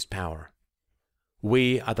greatest power.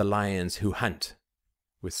 We are the lions who hunt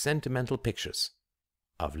with sentimental pictures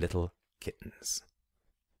of little kittens.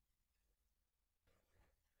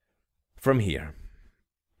 From here.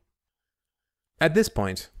 At this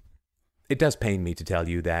point, it does pain me to tell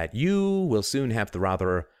you that you will soon have the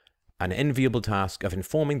rather unenviable task of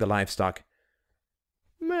informing the livestock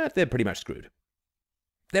that they're pretty much screwed.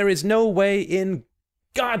 There is no way in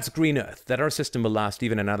God's green earth that our system will last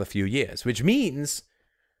even another few years, which means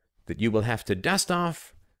that you will have to dust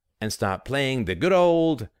off and start playing the good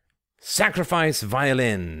old sacrifice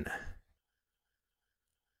violin.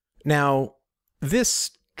 Now,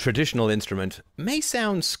 this traditional instrument may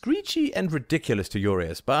sound screechy and ridiculous to your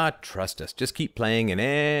ears, but trust us, just keep playing and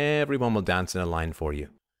everyone will dance in a line for you.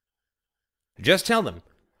 Just tell them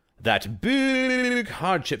that big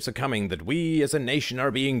hardships are coming, that we as a nation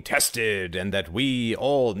are being tested, and that we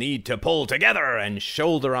all need to pull together and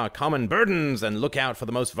shoulder our common burdens and look out for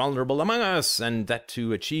the most vulnerable among us, and that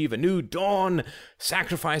to achieve a new dawn,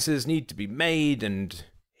 sacrifices need to be made, and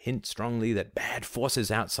hint strongly that bad forces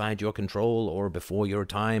outside your control or before your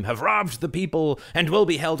time have robbed the people and will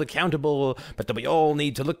be held accountable, but that we all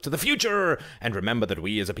need to look to the future and remember that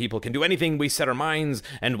we as a people can do anything we set our minds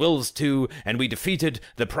and wills to, and we defeated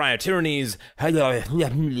the prior tyrannies, etc.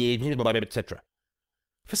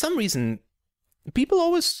 For some reason, people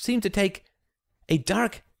always seem to take a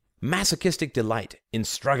dark, masochistic delight in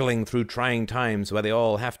struggling through trying times where they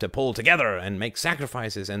all have to pull together and make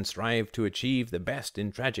sacrifices and strive to achieve the best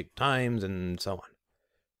in tragic times and so on.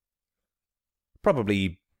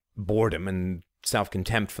 Probably boredom and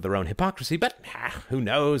self-contempt for their own hypocrisy, but who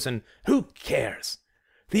knows and who cares?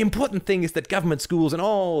 The important thing is that government schools and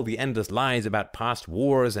all the endless lies about past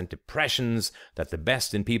wars and depressions, that the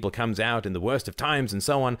best in people comes out in the worst of times and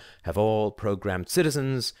so on, have all programmed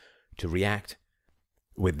citizens to react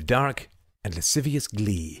with dark and lascivious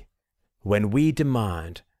glee when we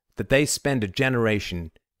demand that they spend a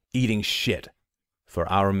generation eating shit for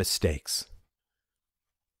our mistakes.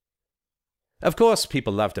 Of course,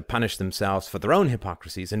 people love to punish themselves for their own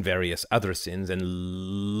hypocrisies and various other sins, and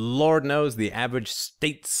Lord knows the average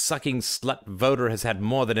state-sucking slut voter has had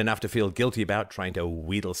more than enough to feel guilty about trying to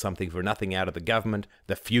wheedle something for nothing out of the government,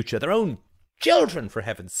 the future, their own children, for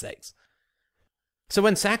heaven's sakes. So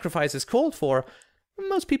when sacrifice is called for,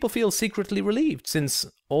 most people feel secretly relieved, since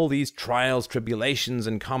all these trials, tribulations,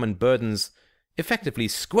 and common burdens effectively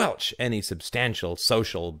squelch any substantial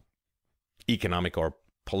social, economic, or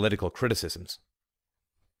political criticisms.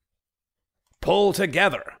 Pull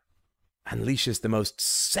together unleashes the most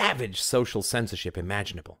savage social censorship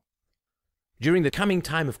imaginable. During the coming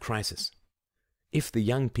time of crisis, if the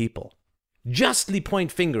young people justly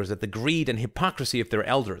point fingers at the greed and hypocrisy of their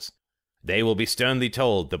elders, they will be sternly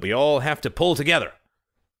told that we all have to pull together.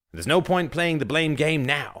 There's no point playing the blame game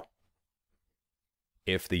now.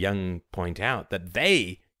 If the young point out that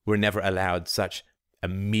they were never allowed such a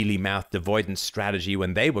mealy-mouthed avoidance strategy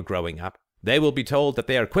when they were growing up, they will be told that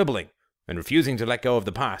they are quibbling and refusing to let go of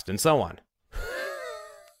the past, and so on.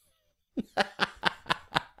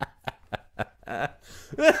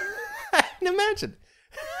 Imagine.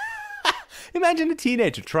 Imagine a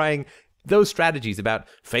teenager trying those strategies about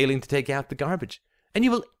failing to take out the garbage, and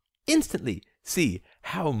you will instantly see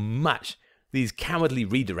how much these cowardly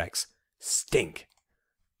redirects stink.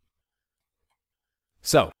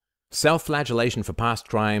 So, self-flagellation for past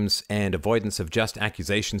crimes and avoidance of just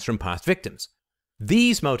accusations from past victims.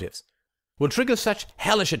 These motives will trigger such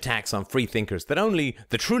hellish attacks on free thinkers that only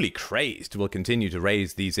the truly crazed will continue to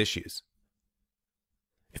raise these issues.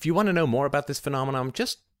 If you want to know more about this phenomenon,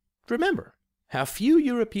 just remember how few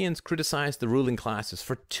Europeans criticized the ruling classes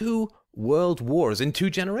for 2 world wars in 2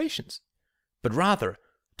 generations, but rather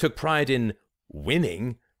took pride in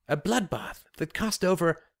winning a bloodbath that cost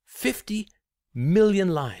over 50 million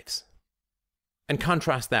lives. And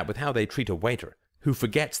contrast that with how they treat a waiter who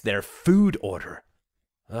forgets their food order.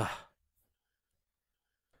 Ugh.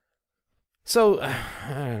 So,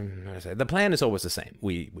 the plan is always the same.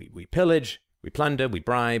 We pillage, we plunder, we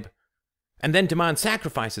bribe, and then demand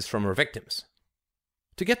sacrifices from our victims.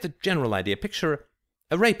 To get the general idea, picture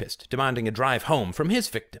a rapist demanding a drive home from his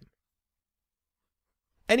victim.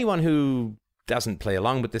 Anyone who doesn't play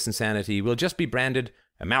along with this insanity will just be branded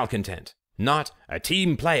a malcontent, not a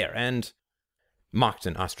team player, and mocked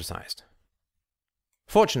and ostracized.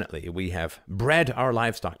 Fortunately, we have bred our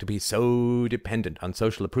livestock to be so dependent on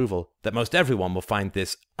social approval that most everyone will find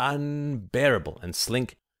this unbearable and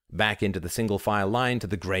slink back into the single-file line to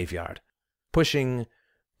the graveyard, pushing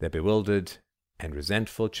their bewildered and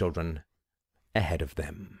resentful children ahead of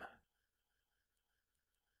them.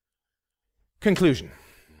 Conclusion.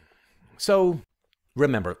 So,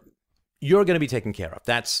 remember, you're going to be taken care of.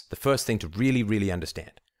 That's the first thing to really, really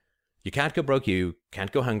understand. You can't go broke, you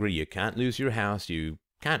can't go hungry, you can't lose your house, you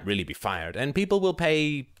can't really be fired, and people will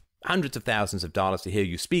pay hundreds of thousands of dollars to hear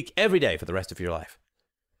you speak every day for the rest of your life.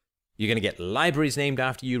 You're going to get libraries named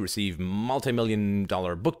after you, receive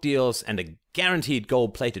multi-million-dollar book deals, and a guaranteed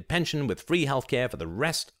gold-plated pension with free healthcare for the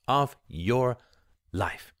rest of your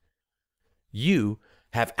life. You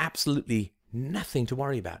have absolutely nothing to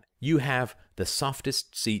worry about. You have the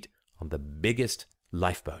softest seat on the biggest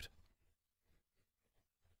lifeboat.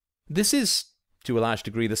 This is, to a large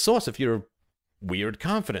degree, the source of your weird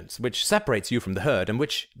confidence, which separates you from the herd and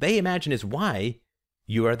which they imagine is why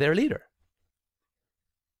you are their leader.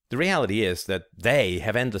 The reality is that they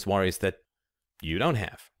have endless worries that you don't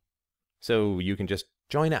have. So you can just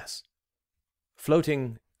join us,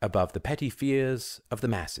 floating above the petty fears of the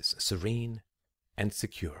masses, serene and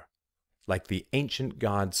secure, like the ancient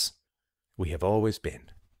gods we have always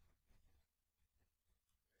been.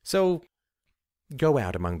 So go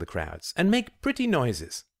out among the crowds and make pretty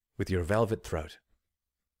noises with your velvet throat.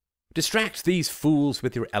 Distract these fools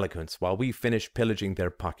with your eloquence while we finish pillaging their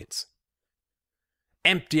pockets.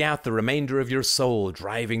 Empty out the remainder of your soul,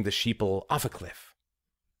 driving the sheeple off a cliff.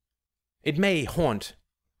 It may haunt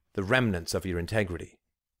the remnants of your integrity,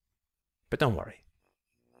 but don't worry.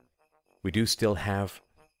 We do still have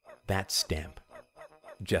that stamp,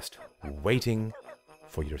 just waiting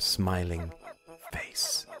for your smiling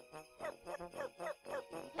face.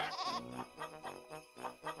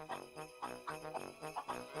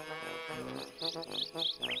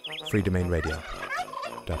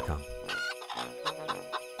 freedomainradio.com.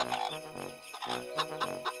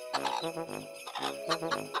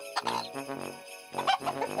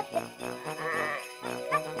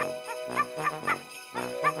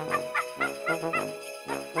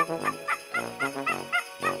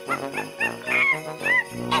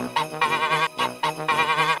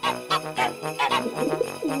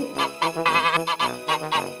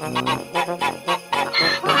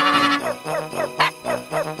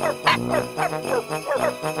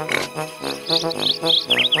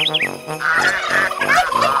 Ah!